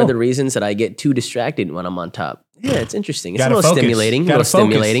 There you go. One of the reasons that I get too distracted when I'm on top. Yeah, it's interesting. It's Gotta a little focus. stimulating. Gotta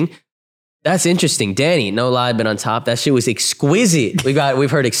Stimulating. That's interesting. Danny, no lie, been on top. That shit was exquisite.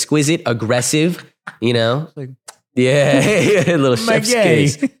 We've heard exquisite, aggressive, you know? Yeah, a little chef's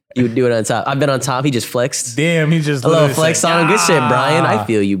kiss. You would do it on top. I've been on top. He just flexed. Damn, he just A little literally flex said, on him. Good shit, Brian. I "Ah."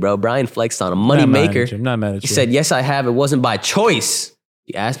 feel you, bro. Brian flexed on him. Money maker. I'm not mad at He you. said, yes, I have. It wasn't by choice.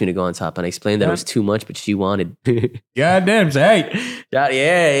 He asked me to go on top and I explained that it was too much, but she wanted. Goddamn, hey.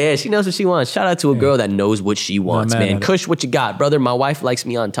 Yeah. She knows what she wants. Shout out to a girl that knows what she wants, mad man. at it. Kush, what you got, brother? My wife likes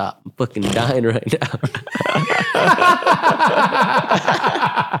me on top. I'm fucking dying right now.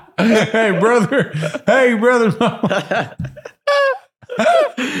 Hey, brother.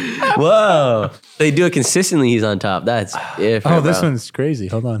 Whoa. They do it consistently. He's on top. That's different. Oh, this bro. one's crazy.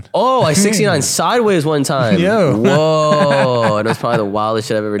 Hold on. Oh, I 69 sideways one time. Yo. Whoa. And it was probably the wildest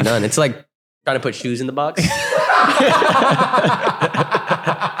shit I've ever done. It's like trying to put shoes in the box.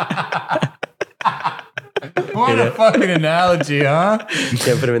 What a fucking analogy, huh? You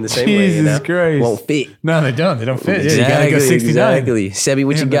can't put them in the same way. You know? Jesus Christ. Won't fit. No, they don't. They don't fit. Yeah, you gotta go 69. Exactly. Sebi,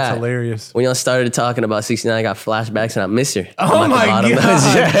 what Damn, you that's got? hilarious. When y'all started talking about 69, I got flashbacks and I miss her. Oh I'm at the my bottom.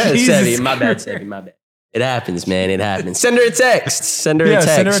 God. Jesus Sebi, my bad, Sebi, my bad. It happens, man. It happens. Send her a text. Send her a text,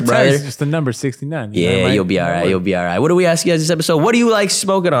 send her a text. brother. Just the number 69. Yeah, you'll be all right. You'll be all right. What do we ask you guys this episode? What do you like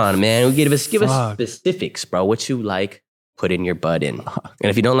smoking on, man? Give us specifics, bro. What you like putting your butt in. And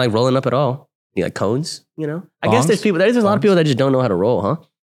if you don't like rolling up at all, you like cones, you know? I guess there's a lot of people that just don't know how to roll, huh?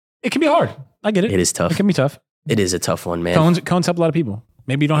 It can be hard. I get it. It is tough. It can be tough. It is a tough one, man. Cones help a lot of people.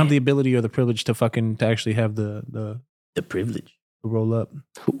 Maybe you don't have the ability or the privilege to actually have the privilege. roll up.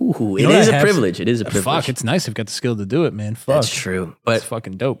 Ooh, it You know is what a I have? privilege. It is a privilege. Fuck, it's nice if you've got the skill to do it, man. Fuck. That's true. But It's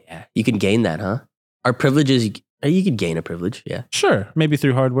fucking dope. yeah, you can gain that, huh? Our privileges, you could gain a privilege, yeah. Sure. Maybe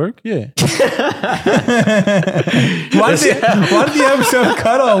through hard work. Yeah. Why did the episode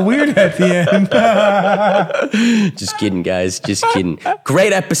cut all weird at the end? Just kidding, guys. Just kidding.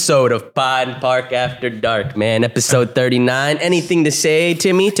 Great episode of Pod and Park After Dark, man. Episode 39. Anything to say,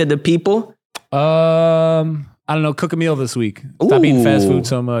 Timmy, to the people? I don't know. Cook a meal this week. Stop eating fast food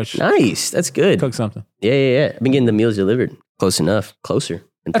so much. Nice. That's good. Cook something. Yeah. I've been getting the meals delivered. Close enough. Closer.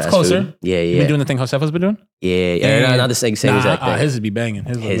 than That's fast closer. food. Yeah. You been doing the thing Josefa's been doing? Yeah. Not the same exact thing. His would be banging.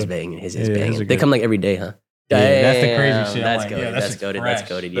 His His banging. His Yeah, his banging. are They good. come like every day, huh? Yeah, that's the crazy shit. I'm That's like, goated. yeah, that That's shit's goated. fresh.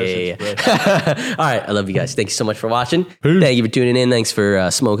 That's goated. That Yeah. shit's All right. I love you guys. Thank you so much for watching. Peace. Thank you for tuning in. Thanks for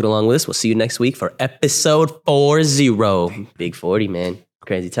smoking along with us. We'll see you next week for episode 40. Big 40, man.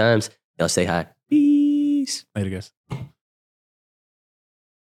 Crazy times. Y'all stay high. Peace. Later, guys.